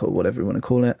work or whatever you want to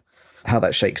call it, how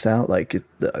that shakes out. Like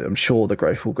I'm sure the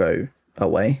growth will go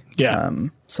away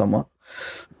somewhat.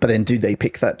 But then do they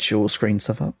pick that dual screen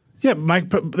stuff up? Yeah, but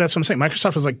that's what I'm saying.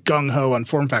 Microsoft was like gung-ho on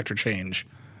form factor change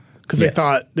because they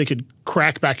thought they could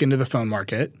crack back into the phone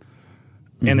market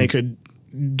and they could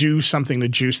do something to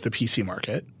juice the PC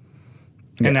market.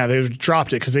 And now they've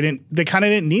dropped it because they kind of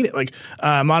didn't need it. Like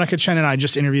Monica Chen and I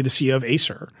just interviewed the CEO of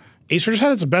Acer. Acer just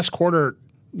had its best quarter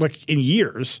like in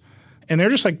years, and they're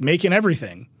just like making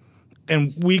everything.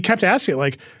 And we kept asking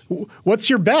like, what's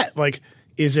your bet? Like,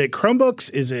 is it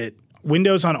Chromebooks? Is it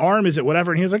Windows on ARM? Is it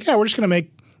whatever? And he was like, yeah, we're just going to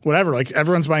make whatever. Like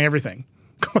everyone's buying everything.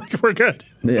 Like we're good.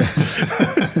 Yeah.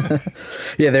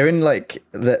 Yeah, they're in like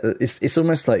it's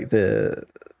almost like the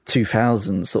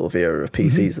 2000 sort of era of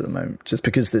PCs at the moment, just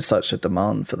because there's such a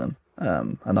demand for them,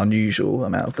 an unusual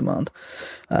amount of demand.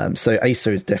 So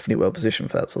Acer is definitely well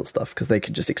positioned for that sort of stuff because they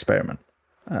can just experiment,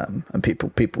 and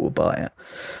people will buy it.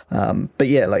 But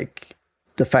yeah, like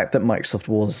the fact that Microsoft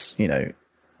was,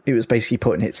 it was basically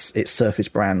putting its Surface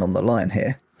brand on the line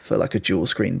here for like a dual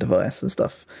screen device and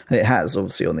stuff, and it has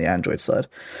obviously on the Android side.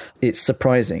 It's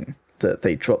surprising that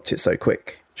they dropped it so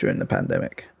quick during the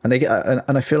pandemic, and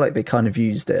I feel like they kind of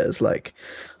used it as like,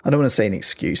 I don't want to say an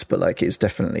excuse, but like it was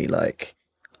definitely like,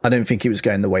 I don't think it was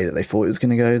going the way that they thought it was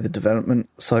going to go, the development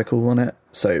cycle on it.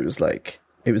 So it was like,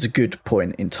 it was a good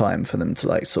point in time for them to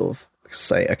like sort of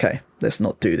say, okay, let's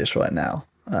not do this right now.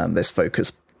 Let's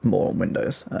focus more on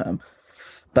Windows.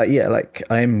 But yeah, like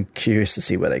I'm curious to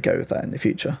see where they go with that in the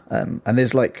future. And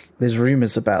there's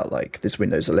rumors about like this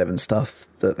Windows 11 stuff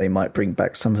that they might bring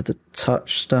back some of the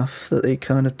touch stuff that they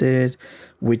kind of did.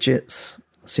 Widgets,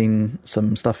 seen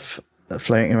some stuff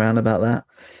floating around about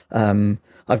that.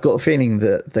 I've got a feeling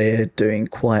that they're doing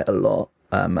quite a lot,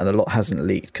 and a lot hasn't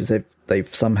leaked because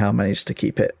they've somehow managed to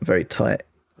keep it very tight.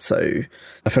 So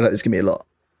I feel like there's gonna be a lot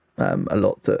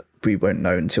that we won't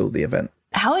know until the event.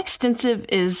 How extensive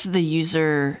is the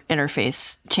user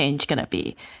interface change going to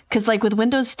be? Because like with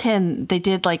Windows 10, they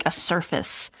did like a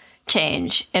surface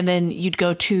change, and then you'd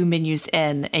go to menus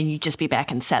N and you'd just be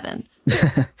back in 7.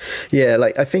 Yeah,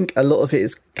 like I think a lot of it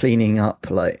is cleaning up.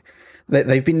 Like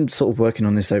they've been sort of working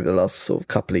on this over the last sort of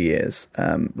couple of years.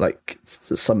 Like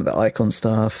some of the icon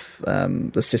stuff,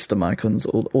 the system icons,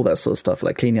 all that sort of stuff,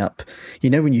 like cleaning up. You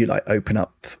know, when you like open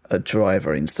up a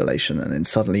driver installation and then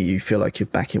suddenly you feel like you're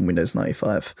back in Windows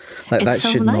 95. Like that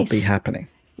should not be happening.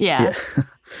 Yeah.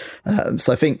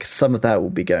 So I think some of that will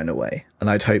be going away, and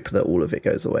I'd hope that all of it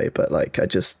goes away, but like I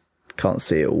just can't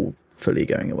see it all fully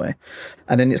going away.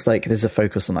 And then it's like there's a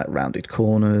focus on like rounded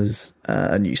corners,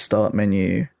 a new start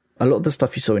menu. A lot of the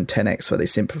stuff you saw in 10X where they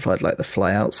simplified like the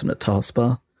flyouts on the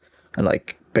taskbar and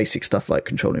like basic stuff like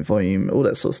controlling volume, all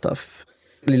that sort of stuff.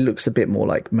 It looks a bit more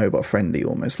like mobile friendly,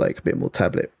 almost like a bit more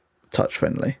tablet touch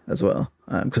friendly as well.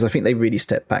 Because I think they really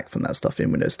stepped back from that stuff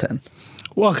in Windows 10.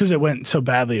 Well, because it went so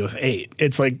badly with 8.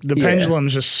 It's like the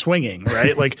pendulum's just swinging,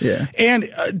 right? Like, and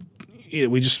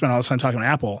we just spent all this time talking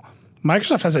about Apple.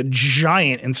 Microsoft has a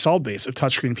giant installed base of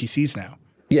touchscreen PCs now.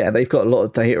 Yeah, they've got a lot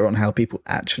of data on how people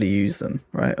actually use them,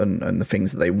 right? And the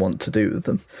things that they want to do with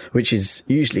them, which is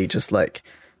usually just like,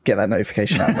 get that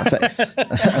notification out of my face.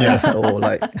 Or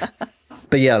like,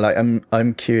 but yeah, like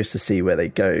I'm curious to see where they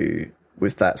go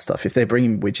with that stuff. If they're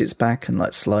bringing widgets back and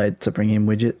like slide to bring in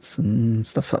widgets and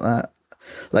stuff like that.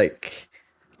 Like,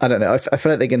 I don't know. I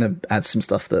feel like they're going to add some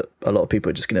stuff that a lot of people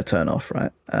are just going to turn off,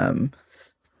 right?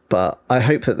 But I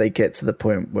hope that they get to the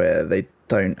point where they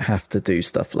don't have to do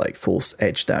stuff like force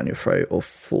Edge down your throat or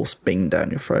force Bing down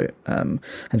your throat. And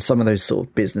some of those sort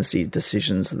of businessy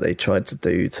decisions that they tried to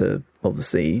do to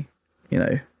obviously, you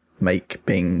know, make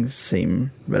Bing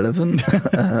seem relevant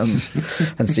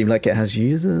and seem like it has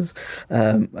users,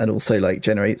 and also like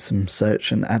generate some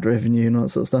search and ad revenue and all that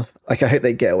sort of stuff. Like I hope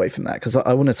they get away from that, because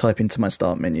I want to type into my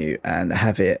start menu and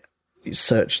have it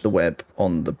search the web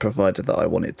on the provider that I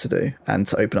want it to do, and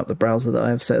to open up the browser that I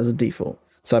have set as a default.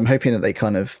 So I'm hoping that they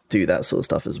kind of do that sort of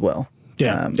stuff as well.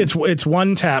 Yeah, it's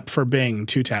one tap for Bing,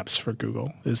 2 taps for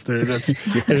Google. They're just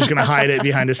going to hide it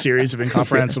behind a series of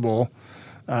incomprehensible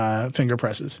finger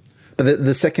presses. But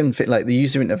the second thing, like the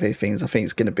user interface things, I think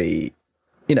it's going to be,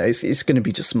 you know, it's going to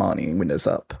be just smartening Windows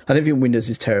up. I don't think Windows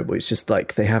is terrible. It's just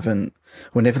like they haven't,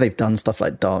 whenever they've done stuff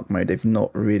like dark mode,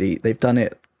 they've done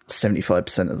it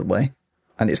 75% of the way.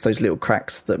 And it's those little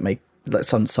cracks that make, like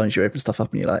sometimes you open stuff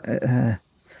up and you're like,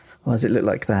 why does it look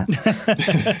like that?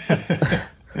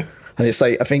 And it's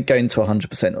like, I think going to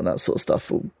 100% on that sort of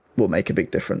stuff will make a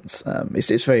big difference.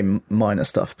 It's very minor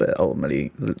stuff, but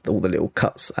ultimately all the little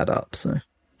cuts add up. So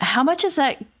how much is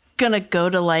that going to go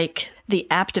to like the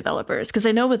app developers? Because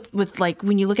I know with like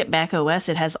when you look at Mac OS,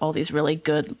 it has all these really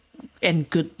good and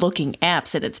good looking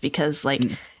apps, and it's because like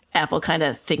Apple kind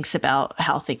of thinks about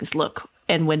how things look,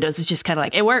 and Windows is just kind of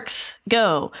like, it works,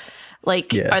 go.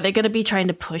 Like, are they going to be trying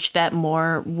to push that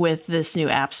more with this new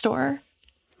app store?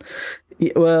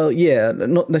 Well, yeah,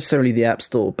 not necessarily the App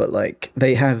Store, but like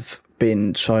they have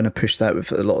been trying to push that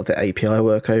with a lot of the API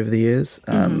work over the years.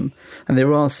 And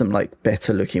there are some like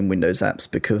better looking Windows apps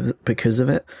because of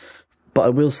it. But I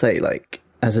will say, like,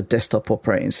 as a desktop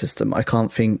operating system, I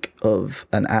can't think of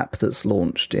an app that's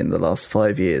launched in the last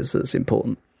 5 years that's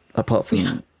important, apart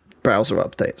from browser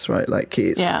updates, right? Like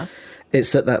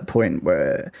it's at that point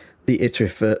where the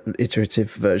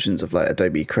iterative versions of like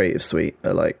Adobe Creative Suite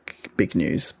are like big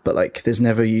news, but like there's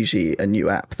never usually a new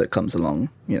app that comes along,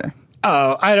 you know.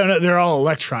 Oh, I don't know. They're all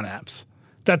Electron apps.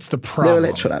 That's the problem. They're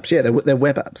Electron apps. Yeah, they're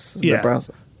web apps. Yeah. They're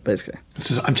browser, basically.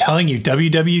 I'm telling you,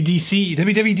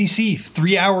 WWDC,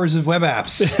 3 hours of web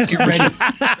apps. Get ready.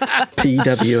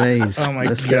 PWAs. Oh my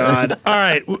God. All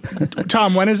right.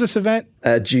 Tom, when is this event?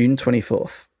 June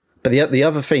 24th. But the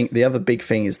other big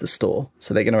thing is the store.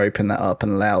 So they're going to open that up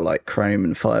and allow like Chrome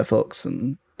and Firefox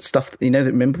and stuff. You know,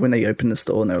 remember when they opened the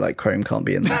store and they were like, Chrome can't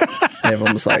be in there? And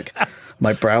everyone was like,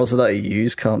 My browser that I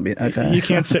use can't be okay. You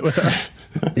can't sit with us.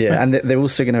 Yeah, and they're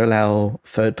also going to allow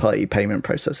third-party payment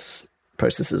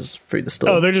processors through the store.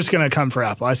 Oh, they're just going to come for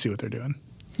Apple. I see what they're doing.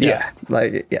 Yeah.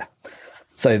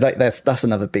 So that's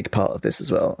another big part of this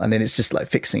as well. And then it's just like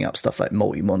fixing up stuff like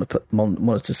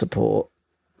multi-monitor support,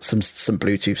 some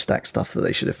Bluetooth stack stuff that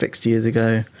they should have fixed years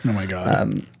ago. Oh my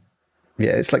God.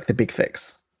 Yeah, it's like the big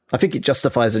fix. I think it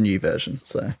justifies a new version.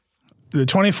 So the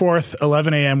 24th,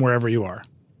 11 a.m. wherever you are,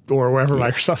 or wherever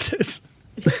Microsoft is.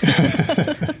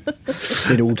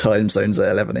 In all time zones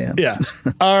at 11 a.m. Yeah.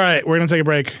 All right, we're going to take a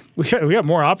break. We got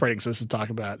more operating systems to talk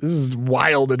about. This is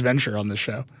wild adventure on this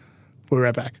show. We'll be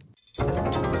right back.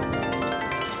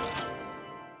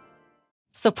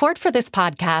 Support for this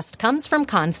podcast comes from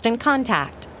Constant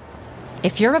Contact.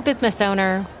 If you're a business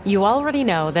owner, you already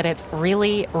know that it's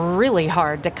really, really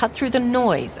hard to cut through the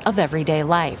noise of everyday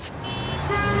life.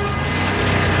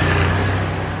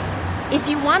 If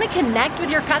you want to connect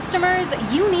with your customers,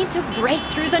 you need to break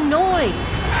through the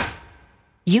noise.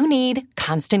 You need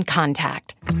Constant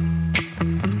Contact.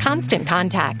 Constant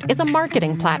Contact is a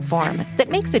marketing platform that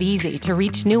makes it easy to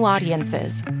reach new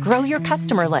audiences, grow your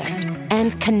customer list,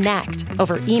 and connect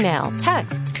over email,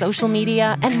 text, social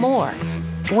media, and more.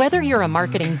 Whether you're a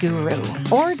marketing guru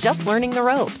or just learning the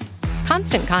ropes,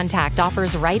 Constant Contact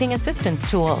offers writing assistance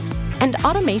tools and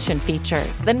automation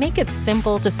features that make it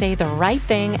simple to say the right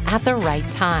thing at the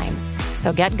right time.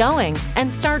 So get going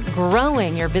and start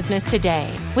growing your business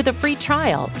today with a free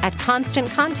trial at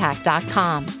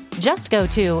ConstantContact.com. Just go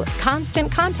to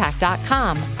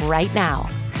ConstantContact.com right now.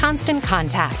 Constant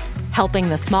Contact, helping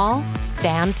the small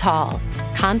stand tall.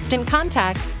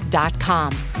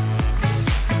 ConstantContact.com.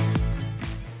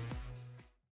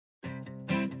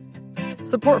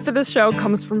 Support for this show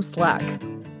comes from Slack.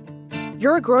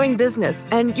 You're a growing business,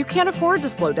 and you can't afford to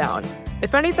slow down.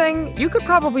 If anything, you could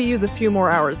probably use a few more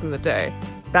hours in the day.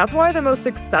 That's why the most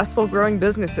successful growing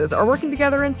businesses are working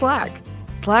together in Slack.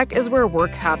 Slack is where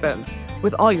work happens,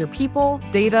 with all your people,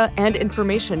 data, and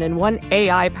information in one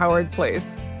AI-powered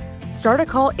place. Start a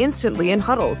call instantly in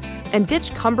huddles and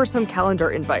ditch cumbersome calendar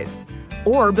invites.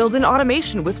 Or build an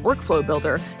automation with Workflow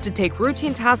Builder to take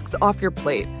routine tasks off your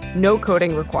plate. No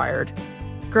coding required.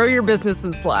 Grow your business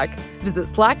in Slack. Visit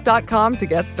slack.com to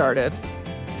get started.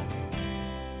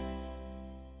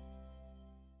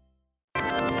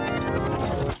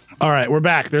 All right, we're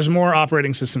back. There's more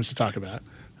operating systems to talk about.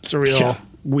 It's a real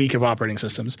week of operating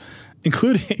systems,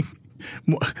 including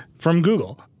from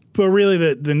Google. But really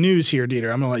the news here,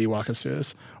 Dieter, I'm going to let you walk us through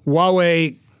this.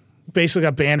 Huawei basically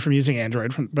got banned from using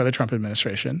Android by the Trump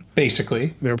administration.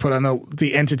 Basically. They were put on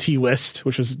the entity list,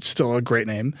 which is still a great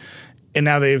name. And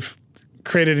now they've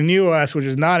created a new OS, which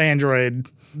is not Android,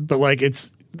 but like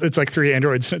it's like 3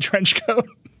 Androids in a trench coat.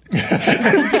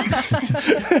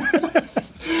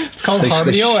 It's called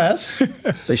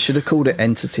HarmonyOS. They should have called it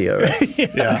Entity OS.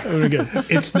 Yeah.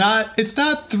 It's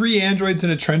not 3 Androids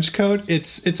in a trench coat.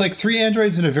 It's like 3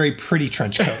 Androids in a very pretty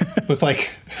trench coat with like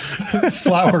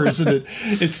flowers, and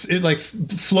it like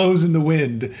flows in the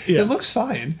wind. Yeah. It looks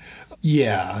fine.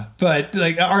 Yeah, but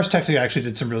like Ars Technica actually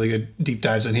did some really good deep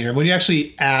dives in here. And when you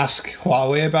actually ask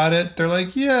Huawei about it, they're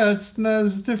like, yeah, it's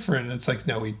different. And it's like,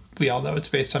 no, we all know it's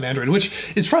based on Android,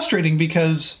 which is frustrating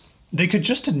because they could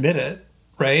just admit it,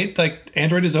 right? Like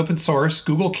Android is open source.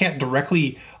 Google can't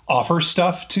directly offer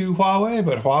stuff to Huawei,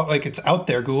 but like it's out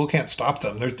there. Google can't stop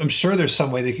them. I'm sure there's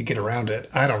some way they could get around it.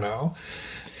 I don't know.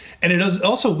 And it is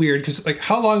also weird because, like,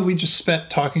 how long have we just spent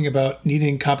talking about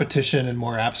needing competition and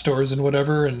more app stores and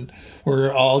whatever, and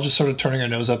we're all just sort of turning our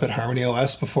nose up at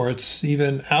HarmonyOS before it's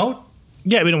even out?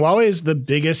 Yeah, I mean, Huawei is the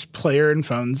biggest player in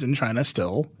phones in China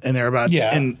still, and they're about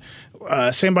and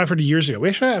Sam Byford years ago. We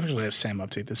actually have Sam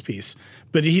update this piece,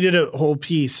 but he did a whole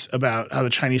piece about how the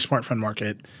Chinese smartphone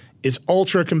market is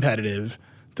ultra competitive.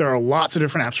 There are lots of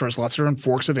different app stores, lots of different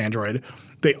forks of Android.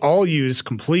 They all use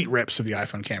complete rips of the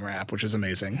iPhone camera app, which is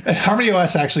amazing. And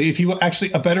HarmonyOS actually, if you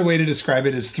a better way to describe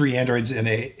it is 3 Androids in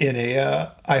a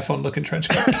iPhone looking trench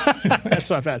coat.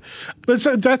 That's not bad. But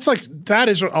so that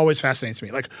is what always fascinates me.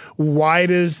 Like, why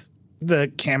does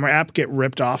the camera app get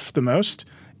ripped off the most?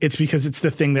 It's because it's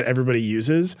the thing that everybody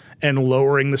uses, and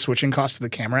lowering the switching cost of the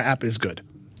camera app is good.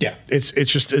 Yeah. It's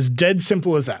just as dead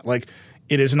simple as that. Like,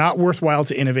 it is not worthwhile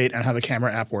to innovate on how the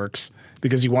camera app works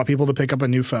because you want people to pick up a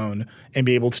new phone and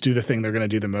be able to do the thing they're going to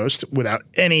do the most without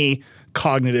any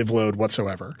cognitive load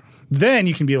whatsoever. Then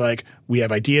you can be like, we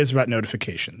have ideas about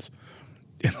notifications.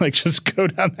 And like just go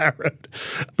down that road.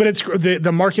 But it's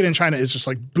the market in China is just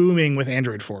like booming with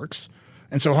Android forks.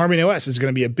 And so HarmonyOS is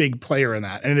going to be a big player in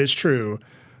that. And it is true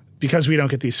because we don't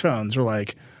get these phones. We're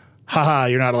like, haha,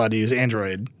 you're not allowed to use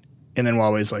Android. And then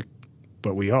Huawei's like,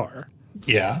 but we are.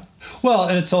 Yeah. Well,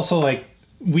 and it's also like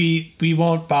we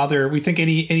won't bother. We think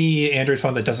any Android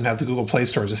phone that doesn't have the Google Play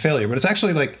Store is a failure, but it's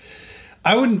actually like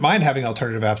I wouldn't mind having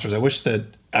alternative app stores. I wish that,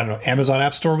 I don't know, Amazon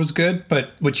App Store was good,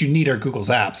 but what you need are Google's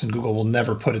apps, and Google will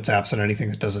never put its apps on anything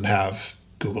that doesn't have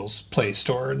Google's Play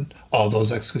Store and all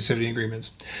those exclusivity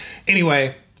agreements.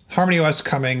 Anyway, HarmonyOS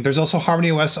coming. There's also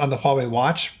HarmonyOS on the Huawei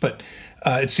Watch, but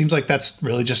it seems like that's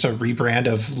really just a rebrand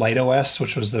of LightOS,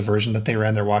 which was the version that they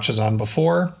ran their watches on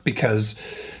before, because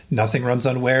nothing runs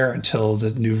on Wear until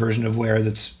the new version of Wear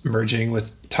that's merging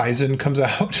with Tizen comes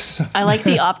out. So. I like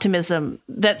the optimism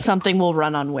that something will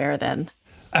run on Wear then.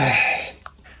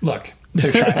 Look,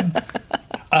 they're trying.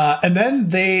 And then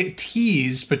they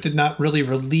teased, but did not really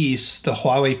release, the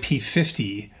Huawei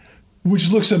P50, which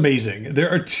looks amazing. There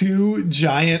are two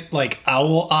giant, like,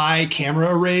 owl eye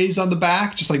camera arrays on the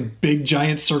back, just like big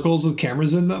giant circles with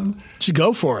cameras in them. Just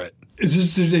go for it. It's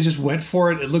just, they just went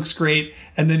for it. It looks great.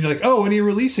 And then you're like, oh, when are you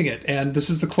releasing it? And this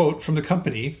is the quote from the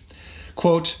company.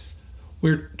 Quote,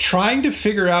 "We're trying to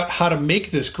figure out how to make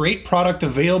this great product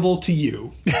available to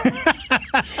you."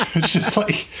 It's just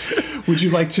like, would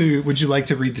you like to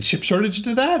read the chip shortage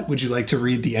into that? Would you like to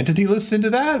read the entity list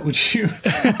into that? Would you?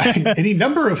 I mean, any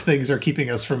number of things are keeping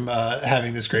us from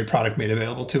having this great product made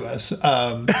available to us.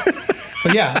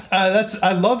 But yeah,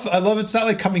 I love. It's not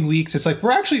like coming weeks. It's like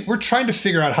we're trying to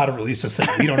figure out how to release this thing.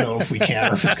 We don't know if we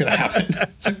can or if it's going to happen.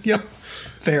 It's like, yep,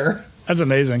 fair. That's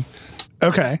amazing.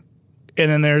 Okay. And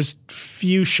then there's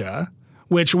Fuchsia,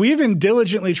 which we've been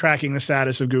diligently tracking the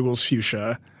status of Google's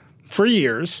Fuchsia for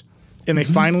years, and they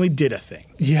finally did a thing.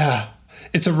 Yeah.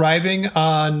 It's arriving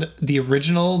on the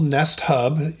original Nest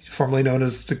Hub, formerly known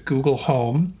as the Google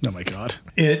Home. Oh, my God.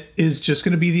 It is just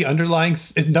going to be the underlying...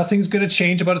 nothing's going to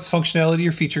change about its functionality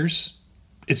or features.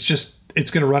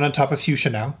 It's going to run on top of Fuchsia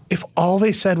now. If all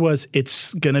they said was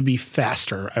it's going to be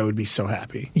faster, I would be so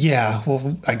happy. Yeah,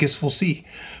 well, I guess we'll see.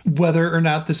 Whether or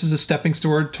not this is a stepping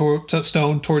stone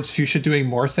towards Fuchsia doing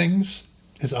more things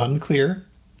is unclear.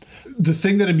 The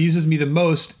thing that amuses me the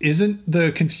most isn't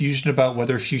the confusion about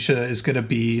whether Fuchsia is going to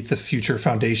be the future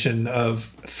foundation of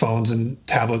phones and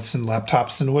tablets and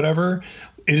laptops and whatever.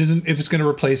 It isn't if it's going to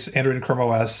replace Android and Chrome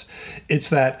OS. It's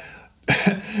that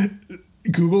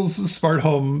Google's smart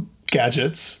home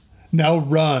gadgets now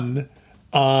run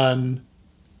on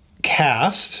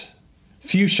Cast,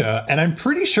 Fuchsia, and I'm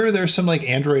pretty sure there's some like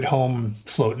Android Home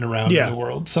floating around in the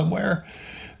world somewhere.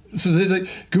 So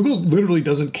Google literally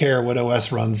doesn't care what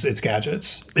OS runs its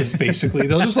gadgets. It's basically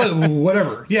they'll just let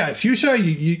whatever. Yeah, Fuchsia,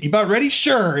 you about ready?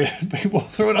 Sure, we'll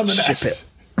throw it on the Nest.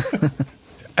 Ship it.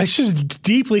 It's just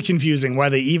deeply confusing why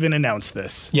they even announced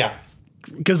this. Yeah,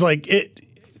 because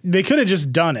they could have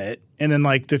just done it. And then,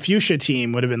 like, the Fuchsia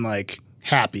team would have been, like,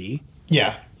 happy.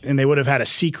 Yeah. And they would have had a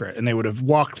secret. And they would have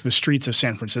walked the streets of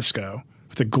San Francisco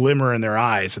with a glimmer in their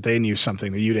eyes that they knew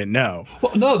something that you didn't know.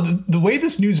 Well, no, the way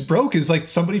this news broke is, like,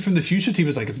 somebody from the Fuchsia team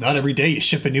was like, it's not every day you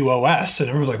ship a new OS. And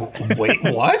everyone's like, wait,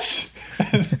 what?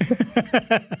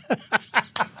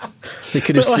 They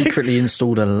could have secretly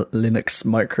installed a Linux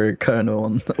microkernel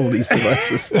on all these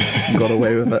devices and got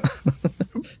away with it.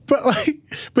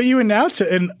 But you announce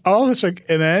it, and all of us are like,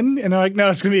 and they're like, no,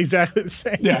 it's going to be exactly the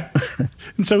same. Yeah.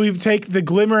 And so we've taken the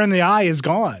glimmer in the eye is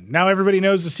gone. Now everybody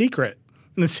knows the secret,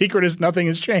 and the secret is nothing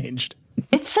has changed.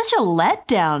 It's such a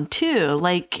letdown too.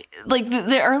 Like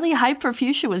the early hype for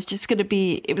Fuchsia was just going to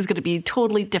be, it was going to be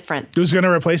totally different. It was going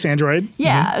to replace Android.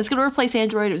 Yeah, It was going to replace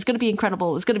Android. It was going to be incredible.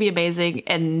 It was going to be amazing.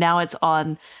 And now it's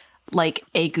on like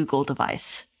a Google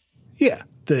device. Yeah,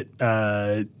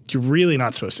 that you're really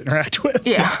not supposed to interact with.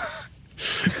 Yeah.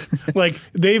 Like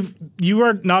you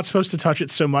are not supposed to touch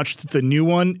it so much that the new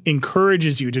one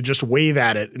encourages you to just wave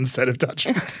at it instead of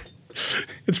touching it.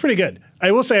 It's pretty good.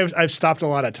 I will say I've stopped a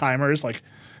lot of timers like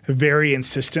very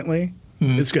insistently.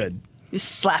 It's good. You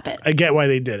slap it. I get why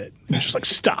they did it. It's just like,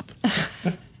 stop.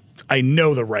 I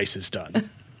know the rice is done.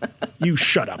 You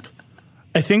shut up.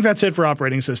 I think that's it for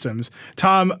operating systems.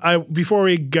 Tom, before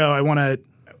we go, I want to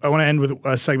end with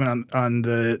a segment on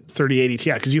the 3080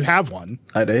 Ti because you have one.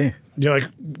 I do. You're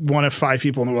like one of 5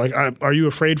 people, and we're like, are you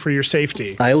afraid for your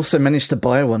safety? I also managed to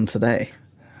buy one today.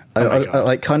 I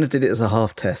like kind of did it as a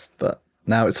half test, but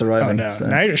now it's arriving. Oh no! So.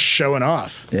 Now you're just showing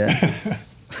off. Yeah.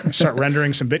 Start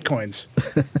rendering some bitcoins.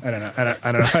 I don't know. I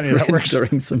don't know how any of that works.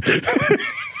 Rendering some bitcoins.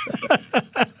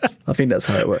 I think that's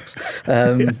how it works.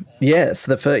 Yeah.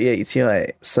 So the 3080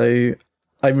 Ti. So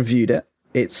I reviewed it.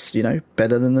 It's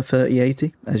better than the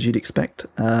 3080 as you'd expect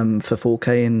for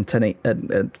 4K and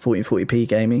 1440p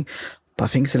gaming, but I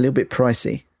think it's a little bit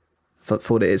pricey.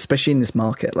 For it, especially in this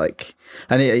market,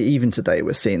 even today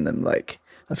we're seeing them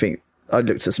I think I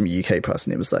looked at some UK price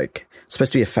and it was like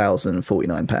supposed to be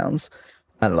 £1,049,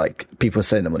 and like people are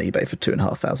selling them on eBay for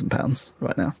 £2,500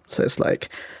 right now. So it's like,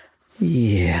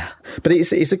 yeah, but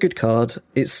it's a good card.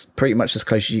 It's pretty much as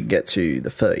close as you can get to the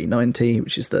 3090,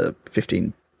 which is the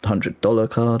 $1,500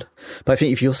 card. But I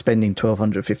think if you're spending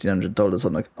 $1,200,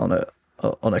 $1,500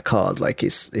 on a card, like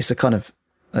it's a kind of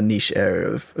a niche area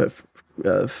of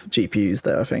GPUs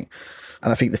there, I think.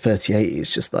 And I think the 3080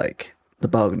 is just like the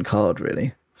bargain card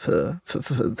really for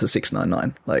the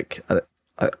 699. Like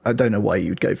I don't know why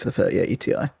you'd go for the 3080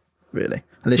 Ti really,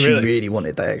 unless you really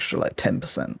wanted that extra like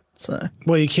 10%. So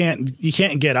well, you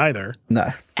can't get either.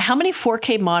 No. How many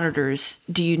 4K monitors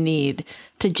do you need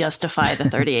to justify the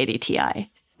 3080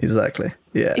 Ti? Exactly.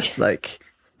 Yeah. Like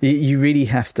you really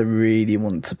have to really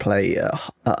want to play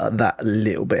that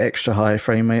little bit extra high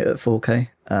frame rate at 4K.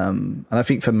 And I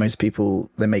think for most people,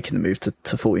 they're making the move to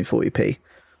 1440p.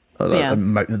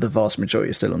 The vast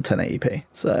majority is still on 1080p.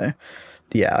 So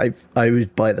yeah, I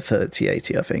would buy the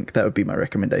 3080, I think. That would be my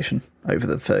recommendation over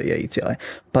the 3080 Ti.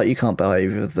 But you can't buy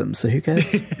either of them, so who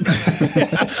cares?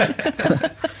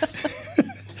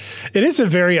 It is a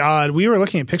very odd. We were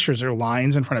looking at pictures. There are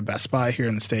lines in front of Best Buy here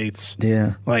in the States.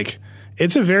 Yeah. Like,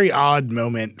 it's a very odd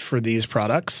moment for these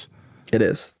products. It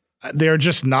is. They're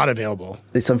just not available.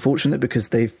 It's unfortunate because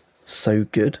they're so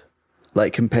good.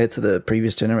 Like, compared to the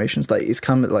previous generations, like, it's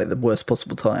come at, like, the worst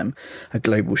possible time, a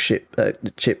global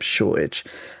chip shortage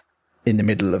in the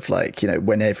middle of, like, you know,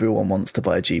 when everyone wants to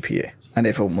buy a GPU and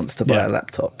everyone wants to buy a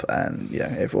laptop and, you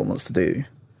know, everyone wants to do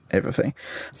everything.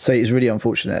 So it's really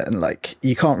unfortunate, and, like,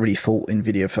 you can't really fault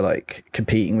NVIDIA for, like,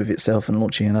 competing with itself and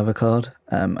launching another card.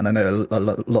 And I know a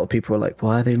lot of people are like,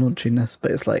 why are they launching this?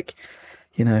 But it's like,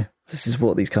 you know, this is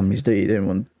what these companies do. You don't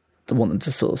want them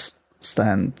to sort of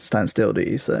stand still, do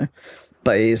you? So,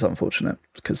 but it is unfortunate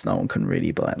because no one can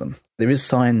really buy them. There is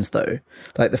signs though,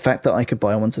 like the fact that I could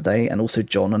buy one today, and also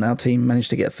John on our team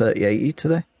managed to get 3080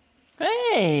 today.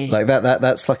 Hey, like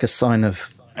that's like a sign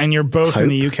of. And you're both hope. in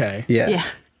the UK. Yeah.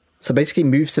 So basically,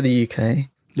 move to the UK.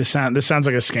 This sounds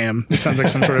like a scam. This sounds like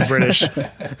some sort of British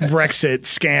Brexit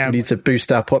scam. We need to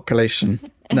boost our population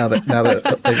now that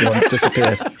everyone's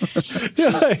disappeared.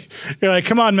 You're like,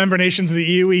 come on, member nations of the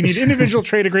EU. We need individual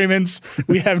trade agreements.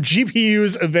 We have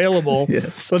GPUs available.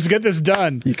 Yes. Let's get this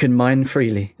done. You can mine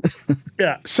freely.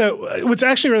 Yeah. So what's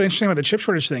actually really interesting about the chip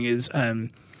shortage thing is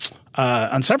on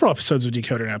several episodes of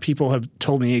Decoder now, people have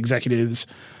told me, executives,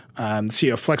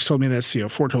 CEO Flex told me this,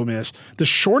 CEO 4 told me this, the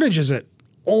shortage is at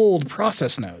old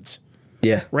process nodes.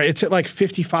 Yeah. Right? It's at like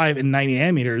 55 and 90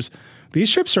 nanometers. These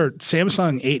chips are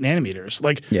Samsung 8 nanometers.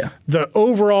 Like the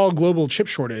overall global chip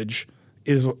shortage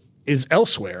is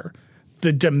elsewhere.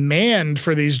 The demand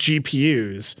for these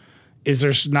GPUs is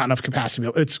there's not enough capacity.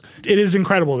 It is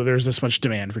incredible that there's this much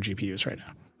demand for GPUs right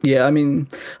now. Yeah, I mean,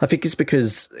 I think it's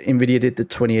because NVIDIA did the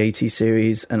 2080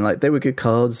 series and like they were good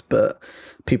cards, but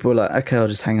people were like, okay, I'll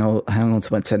just hang on to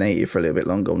my 1080 for a little bit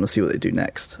longer. I want to see what they do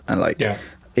next. And like,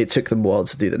 it took them a while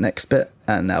to do the next bit.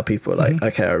 And now people are like,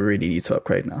 okay, I really need to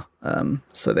upgrade now.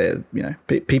 So they're, you know,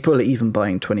 people are even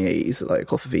buying 2080s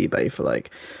like off of eBay for like,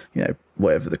 you know,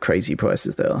 whatever the crazy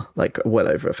prices they are, like well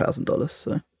over $1,000.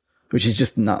 So, which is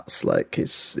just nuts. Like it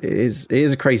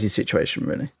is a crazy situation,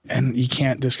 really. And you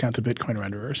can't discount the Bitcoin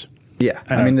renderers. Yeah.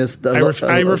 I mean, there's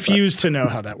I refuse to know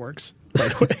how that works, by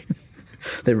the way.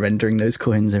 They're rendering those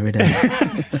coins every day.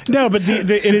 No, but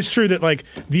it is true that like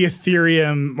the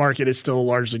Ethereum market is still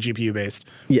largely GPU based.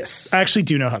 Yes. I actually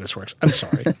do know how this works. I'm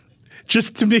sorry.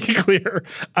 Just to make it clear,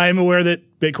 I'm aware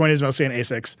that Bitcoin is mostly in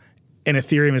ASICs and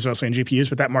Ethereum is mostly in GPUs,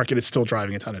 but that market is still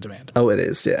driving a ton of demand. Oh, it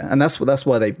is, yeah. And that's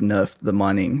why they've nerfed the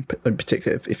mining, in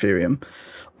particular Ethereum,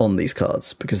 on these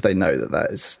cards, because they know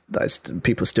that is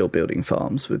people still building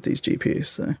farms with these GPUs.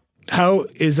 So how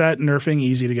is that nerfing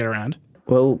easy to get around?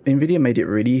 Well, NVIDIA made it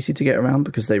really easy to get around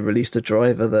because they released a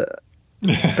driver that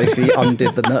basically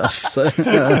undid the nerf. So,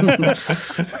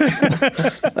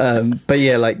 but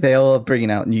yeah, like they are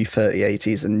bringing out new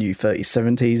 3080s and new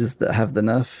 3070s that have the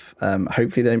nerf.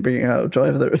 Hopefully they don't bring out a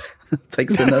driver that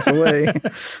takes the nerf away.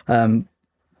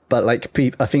 But like,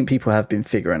 I think people have been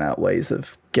figuring out ways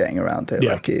of getting around it.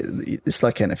 Yeah. Like it's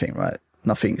like anything, right?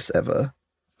 Nothing's ever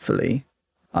fully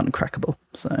uncrackable.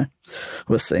 So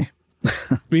we'll see.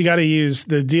 But you got to use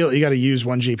the deal. You got to use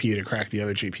one GPU to crack the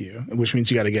other GPU, which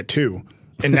means you got to get two.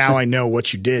 And now I know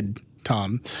what you did,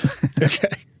 Tom.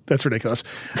 Okay, that's ridiculous.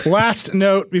 Last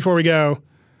note before we go,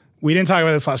 we didn't talk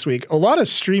about this last week. A lot of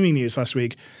streaming news last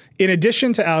week. In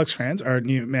addition to Alex Kranz, our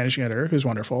new managing editor, who's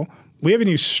wonderful, we have a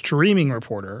new streaming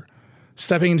reporter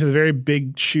stepping into the very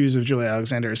big shoes of Julia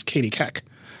Alexander is Katie Keck,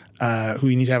 who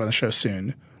we need to have on the show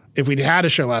soon. If we'd had a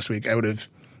show last week, I would have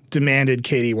demanded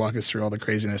Katie walk us through all the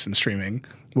craziness in streaming.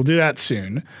 We'll do that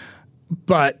soon.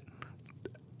 But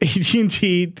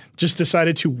AT&T just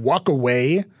decided to walk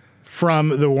away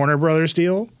from the Warner Brothers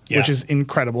deal, which is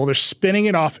incredible. They're spinning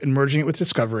it off and merging it with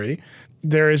Discovery.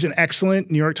 There is an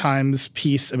excellent New York Times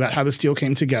piece about how this deal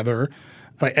came together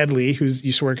by Ed Lee, who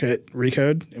used to work at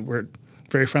Recode. We're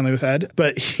very friendly with Ed.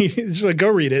 But he's just like, go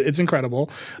read it. It's incredible.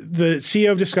 The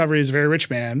CEO of Discovery is a very rich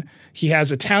man. He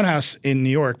has a townhouse in New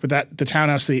York, but the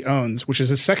townhouse that he owns, which is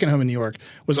his second home in New York,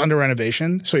 was under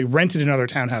renovation. So he rented another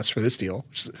townhouse for this deal.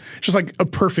 Just like a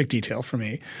perfect detail for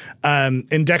me.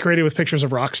 And decorated with pictures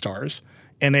of rock stars.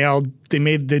 And they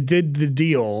did the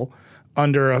deal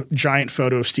under a giant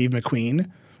photo of Steve McQueen.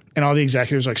 And all the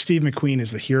executives are like, Steve McQueen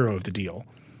is the hero of the deal.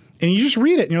 And you just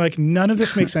read it and you're like, none of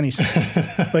this makes any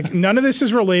sense. Like, none of this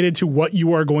is related to what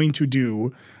you are going to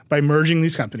do by merging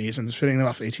these companies and spinning them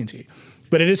off AT&T.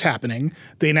 But it is happening.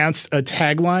 They announced a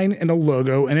tagline and a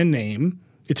logo and a name.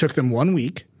 It took them 1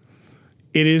 week.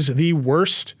 It is the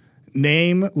worst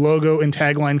name, logo, and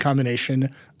tagline combination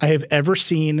I have ever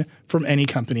seen from any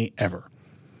company ever.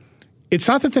 It's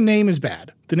not that the name is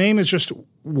bad. The name is just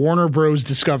Warner Bros.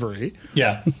 Discovery.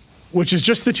 Yeah. Which is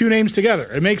just the two names together.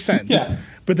 It makes sense. Yeah.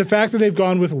 But the fact that they've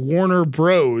gone with Warner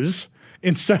Bros.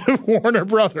 Instead of Warner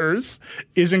Brothers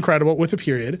is incredible, with a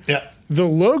period. Yeah. The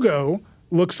logo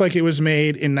looks like it was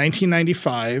made in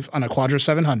 1995 on a Quadra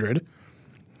 700.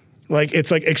 Like, it's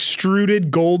like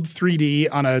extruded gold 3D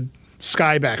on a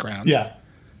sky background. Yeah.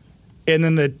 And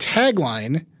then the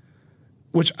tagline,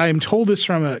 which I am told is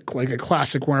from a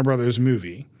classic Warner Brothers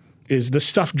movie, is "The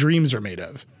stuff dreams are made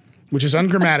of," which is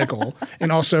ungrammatical.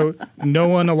 And also, no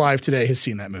one alive today has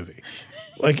seen that movie.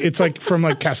 Like, it's like from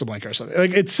like Casablanca or something.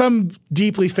 Like, it's some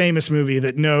deeply famous movie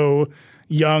that no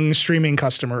young streaming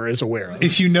customer is aware of.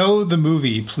 If you know the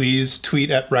movie, please tweet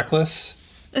at Reckless.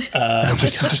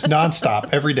 Just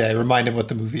nonstop every day. Remind him what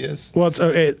the movie is. Well, it's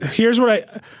okay. Here's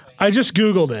what I just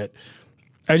Googled it.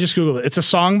 It's a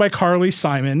song by Carly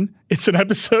Simon. It's an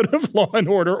episode of Law and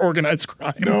Order Organized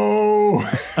Crime. No.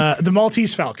 The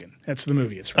Maltese Falcon. That's the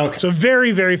movie it's from. Okay. So a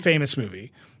very, very famous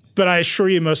movie. But I assure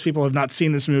you most people have not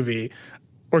seen this movie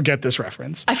or get this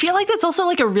reference. I feel like that's also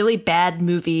like a really bad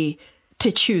movie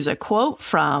to choose a quote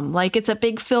from. Like, it's a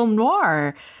big film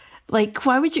noir. Like,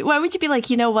 why would you be like,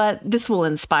 you know what? This will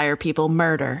inspire people.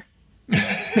 Murder.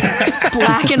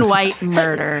 Black and white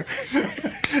murder.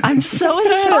 I'm so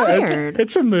inspired.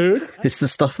 It's a mood. It's the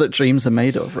stuff that dreams are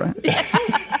made of, right?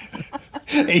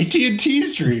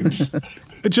 AT&T's dreams.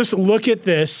 Just look at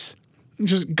this.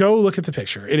 Just go look at the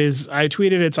picture. It is. I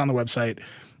tweeted it. It's on the website.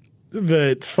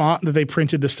 The font that they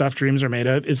printed the stuff dreams are made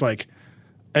of is like,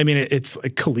 I mean, it's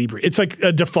like Calibri. It's like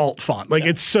a default font. Like,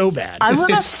 it's so bad. I want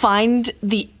to find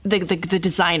the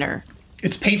designer.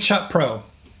 It's Paint Shop Pro.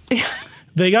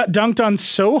 They got dunked on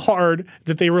so hard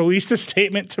that they released a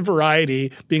statement to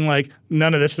Variety being like,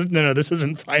 this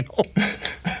isn't final.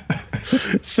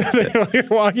 So they're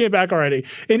walking it back already.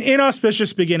 An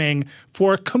inauspicious beginning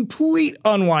for a complete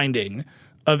unwinding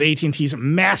of AT&T's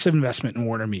massive investment in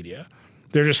Warner Media.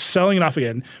 They're just selling it off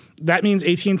again. That means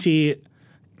AT&T,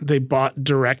 they bought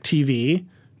DirecTV,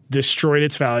 destroyed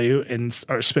its value, and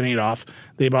are spinning it off.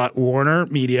 They bought Warner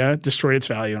Media, destroyed its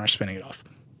value, and are spinning it off.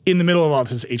 In the middle of all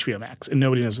this is HBO Max, and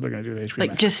nobody knows what they're going to do with HBO Max.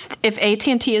 Like, just if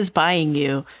AT&T is buying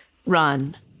you,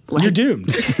 run. Like, you're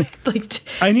doomed.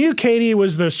 I knew Katie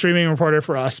was the streaming reporter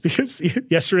for us because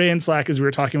yesterday in Slack, as we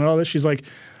were talking about all this, she's like,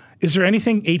 is there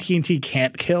anything AT&T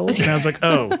can't kill? And I was like,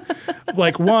 oh,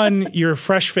 like, one, you're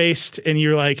fresh-faced and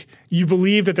you're like, you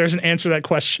believe that there's an answer to that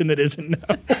question that isn't no.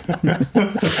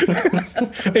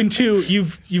 And two,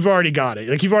 you've already got it.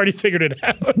 Like, you've already figured it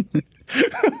out.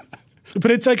 But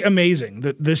it's like amazing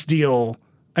that this deal,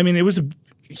 I mean, it was a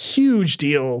huge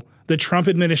deal. The Trump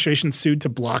administration sued to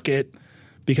block it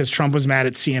because Trump was mad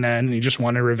at CNN and he just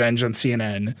wanted revenge on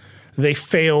CNN. They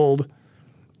failed.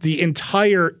 The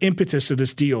entire impetus of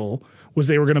this deal was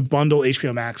they were going to bundle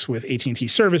HBO Max with AT&T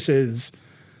services.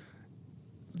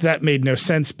 That made no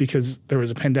sense because there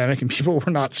was a pandemic and people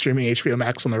were not streaming HBO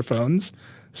Max on their phones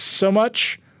so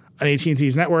much on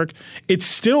AT&T's network. It's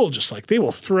still just like they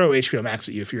will throw HBO Max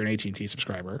at you if you're an AT&T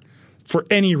subscriber for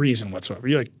any reason whatsoever.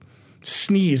 You like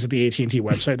sneeze at the AT&T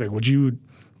website, like, would you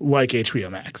like HBO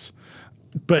Max?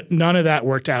 But none of that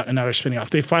worked out, and now they're spinning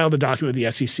off. They filed a document with the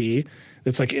SEC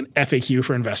that's like an FAQ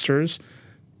for investors,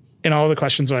 and all the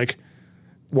questions are like,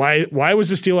 why was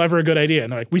this deal ever a good idea?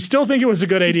 And they're like, we still think it was a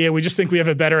good idea. We just think we have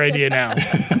a better idea now.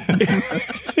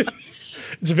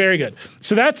 It's very good.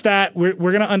 So that's that. We're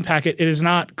going to unpack it. It is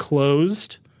not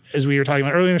closed. As we were talking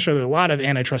about earlier in the show, there's a lot of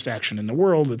antitrust action in the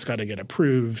world that's got to get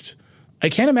approved. I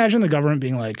can't imagine the government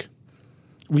being like,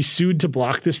 we sued to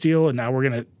block this deal, and now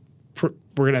we're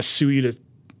gonna sue you to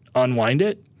unwind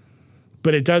it.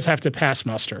 But it does have to pass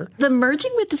muster. The merging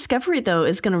with Discovery, though,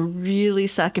 is going to really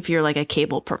suck if you're like a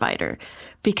cable provider,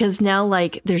 because now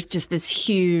like there's just this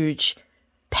huge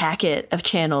packet of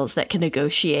channels that can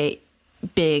negotiate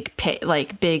big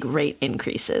rate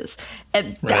increases,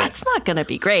 and that's not going to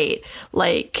be great.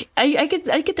 Like I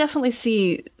could definitely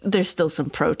see there's still some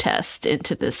protest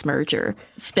into this merger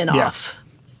spinoff,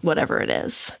 whatever it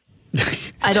is.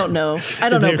 I don't know.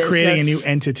 They're creating a new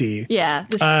entity. Yeah.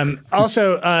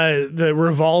 Also, the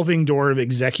revolving door of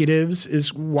executives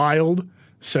is wild.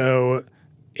 So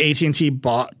AT&T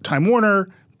bought Time Warner.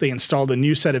 They installed a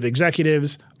new set of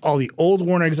executives. All the old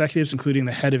Warner executives, including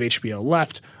the head of HBO,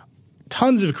 left.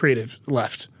 Tons of creative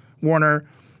left Warner.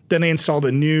 Then they installed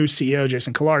a new CEO,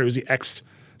 Jason Kilar, who was the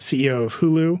ex-CEO of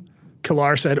Hulu.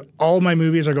 Kilar said, all my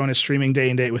movies are going to streaming day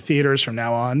and date with theaters from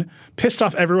now on. Pissed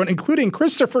off everyone, including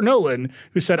Christopher Nolan,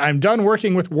 who said, I'm done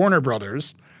working with Warner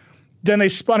Brothers. Then they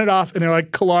spun it off, and they're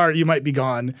like, Kilar, you might be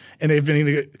gone. And they've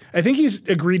been, I think he's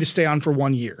agreed to stay on for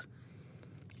 1 year.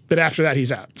 But after that,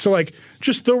 he's out. So, like,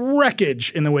 just the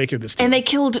wreckage in the wake of this deal. And they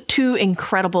killed 2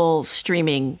 incredible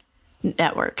streaming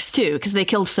networks too, because they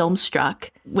killed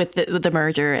Filmstruck with the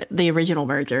merger, the original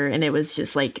merger, and it was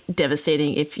just like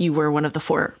devastating if you were one of the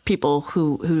 4 people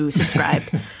who subscribed.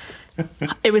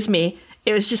 It was me.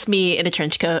 It was just me in a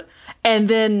trench coat. And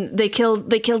then they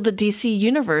killed the DC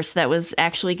universe that was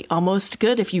actually almost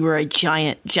good if you were a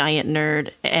giant nerd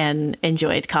and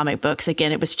enjoyed comic books.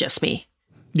 Again, it was just me.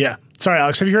 Yeah. Sorry,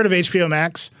 Alex. Have you heard of HBO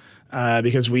Max?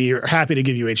 Because we are happy to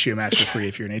give you HBO Max for free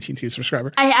if you're an AT&T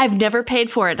subscriber. I've never paid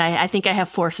for it. I think I have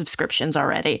 4 subscriptions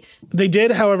already. They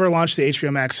did, however, launch the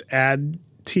HBO Max ad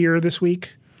tier this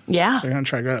week. Yeah. So they're going to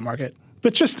try to grow that market.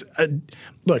 But just,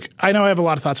 look, I know I have a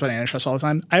lot of thoughts about antitrust all the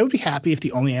time. I would be happy if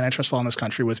the only antitrust law in this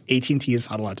country was AT&T is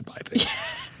not allowed to buy things.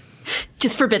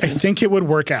 Just forbidden. I think it would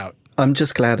work out. I'm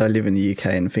just glad I live in the UK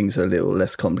and things are a little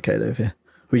less complicated over here.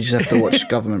 We just have to watch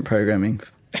government programming.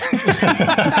 That's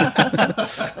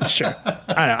true.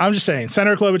 I know. I'm just saying,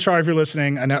 Senator Klobuchar, if you're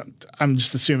listening, I know. I'm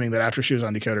just assuming that after she was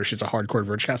on Decoder, she's a hardcore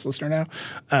Vergecast listener now.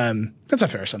 That's a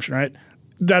fair assumption, right?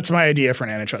 That's my idea for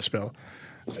an antitrust bill.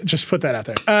 Just put that out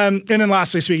there. And then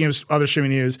lastly, speaking of other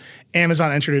streaming news,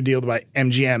 Amazon entered a deal to buy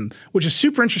MGM, which is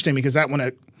super interesting because that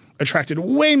one attracted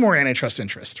way more antitrust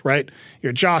interest, right?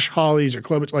 Your Josh Hawleys, your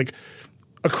Klobuchar, like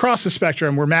across the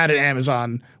spectrum, we're mad at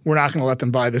Amazon. We're not going to let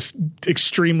them buy this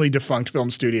extremely defunct film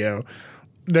studio.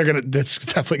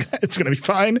 It's going to be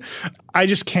fine. I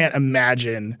just can't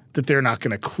imagine that they're not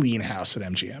going to clean house at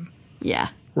MGM. Yeah.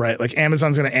 Right? Like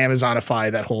Amazon's going to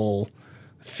Amazonify that whole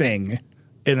thing.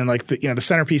 And then like the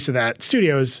centerpiece of that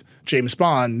studio is James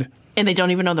Bond. And they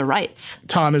don't even know the rights.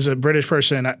 Tom is a British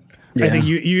person. I think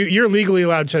you're legally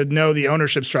allowed to know the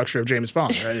ownership structure of James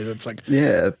Bond, right? It's like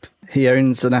he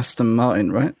owns an Aston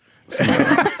Martin, right?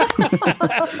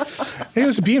 It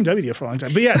was a BMW deal for a long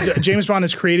time. But yeah, James Bond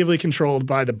is creatively controlled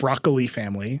by the Broccoli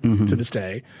family to this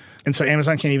day. And so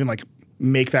Amazon can't even like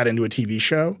make that into a TV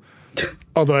show.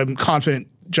 Although I'm confident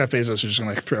Jeff Bezos is just going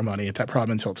to like throw money at that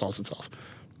problem until it solves itself.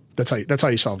 That's how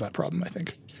you solve that problem, I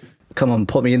think. Come on,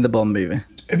 put me in the Bond movie.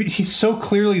 I mean, he's so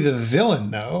clearly the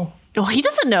villain, though. Well, he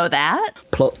doesn't know that.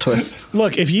 Plot twist.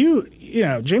 Look, if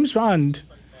James Bond,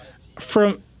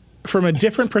 from a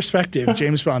different perspective,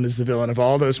 James Bond is the villain of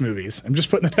all those movies. I'm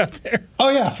just putting that out there. Oh,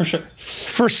 yeah, for sure.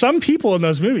 For some people in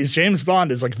those movies, James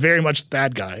Bond is like very much the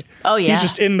bad guy. Oh, yeah. He's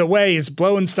just in the way. He's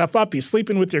blowing stuff up. He's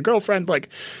sleeping with your girlfriend. Like,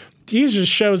 he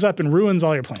just shows up and ruins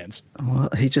all your plans. Well,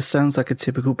 he just sounds like a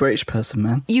typical British person,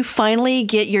 man. You finally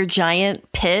get your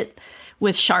giant pit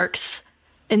with sharks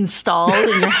installed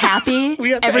and you're happy.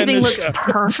 Everything looks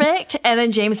perfect. And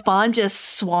then James Bond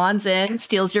just swans in,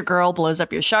 steals your girl, blows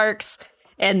up your sharks,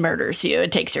 and murders you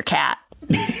and takes your cat.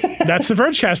 That's the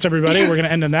Vergecast, everybody. We're going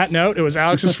to end on that note. It was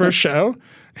Alex's first show.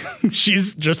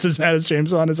 She's just as mad as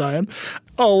James Bond as I am.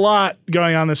 A lot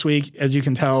going on this week, as you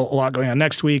can tell, a lot going on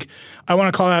next week. I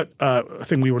want to call out a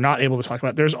thing we were not able to talk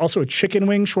about. There's also a chicken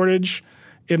wing shortage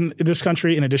in this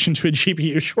country, in addition to a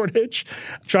GPU shortage.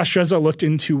 Josh Drezzo looked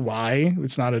into why.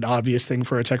 It's not an obvious thing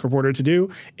for a tech reporter to do.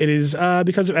 It is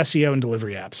because of SEO and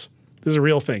delivery apps. This is a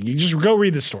real thing. You just go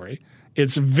read the story.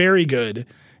 It's very good.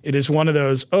 It is one of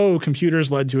those, computers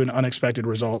led to an unexpected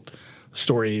result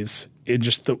stories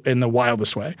in the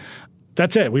wildest way.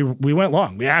 That's it. We went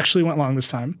long. We actually went long this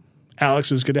time.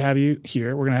 Alex, it was good to have you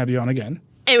here. We're going to have you on again.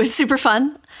 It was super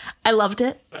fun. I loved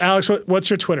it. Alex, what's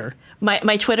your Twitter?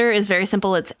 My Twitter is very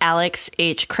simple. It's Alex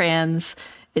H. Kranz.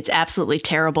 It's absolutely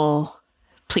terrible.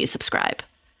 Please subscribe.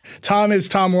 Tom is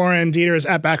Tom Warren. Dieter is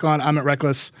 @Backlon. I'm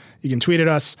 @Reckless. You can tweet at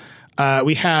us.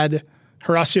 We had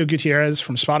Horacio Gutierrez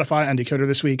from Spotify on Decoder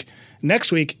this week.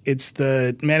 Next week, it's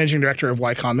the managing director of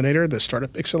Y Combinator, the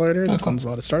startup accelerator that funds a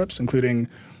lot of startups, including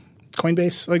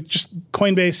Coinbase, like just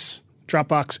Coinbase,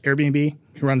 Dropbox, Airbnb.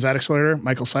 He runs that accelerator,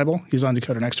 Michael Seibel. He's on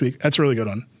Decoder next week. That's a really good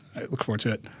one. I look forward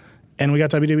to it. And we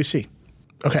got WWDC.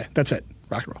 Okay, that's it.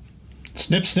 Rock and roll.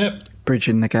 Snip, snip.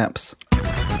 Bridging the gaps.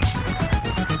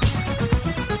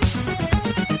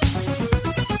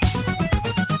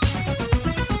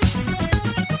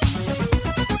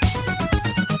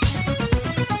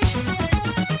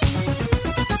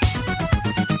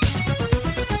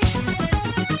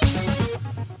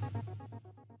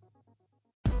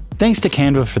 Thanks to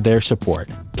Canva for their support.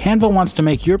 Canva wants to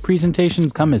make your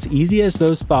presentations come as easy as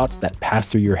those thoughts that pass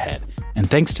through your head. And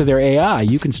thanks to their AI,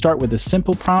 you can start with a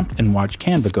simple prompt and watch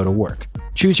Canva go to work.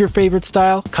 Choose your favorite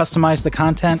style, customize the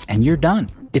content, and you're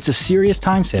done. It's a serious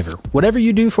time saver. Whatever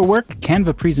you do for work,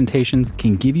 Canva presentations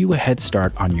can give you a head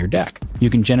start on your deck. You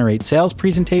can generate sales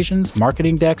presentations,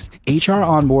 marketing decks, HR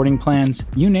onboarding plans,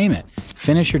 you name it.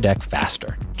 Finish your deck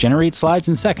faster. Generate slides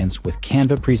in seconds with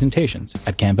Canva presentations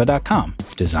at canva.com.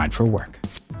 Designed for work.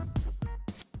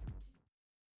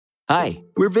 Hi,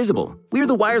 we're Visible. We're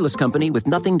the wireless company with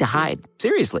nothing to hide.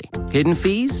 Seriously. Hidden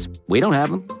fees? We don't have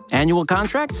them. Annual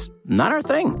contracts? Not our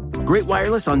thing. Great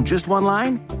wireless on just one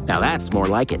line? Now that's more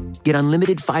like it. Get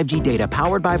unlimited 5G data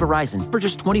powered by Verizon for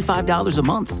just $25 a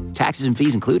month. Taxes and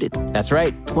fees included. That's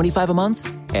right, $25 a month,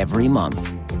 every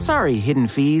month. Sorry, hidden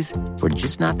fees. We're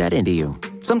just not that into you.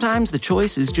 Sometimes the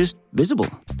choice is just Visible.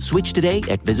 Switch today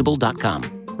at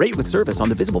Visible.com. Rate with service on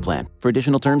the Visible plan. For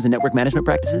additional terms and network management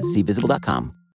practices, see Visible.com.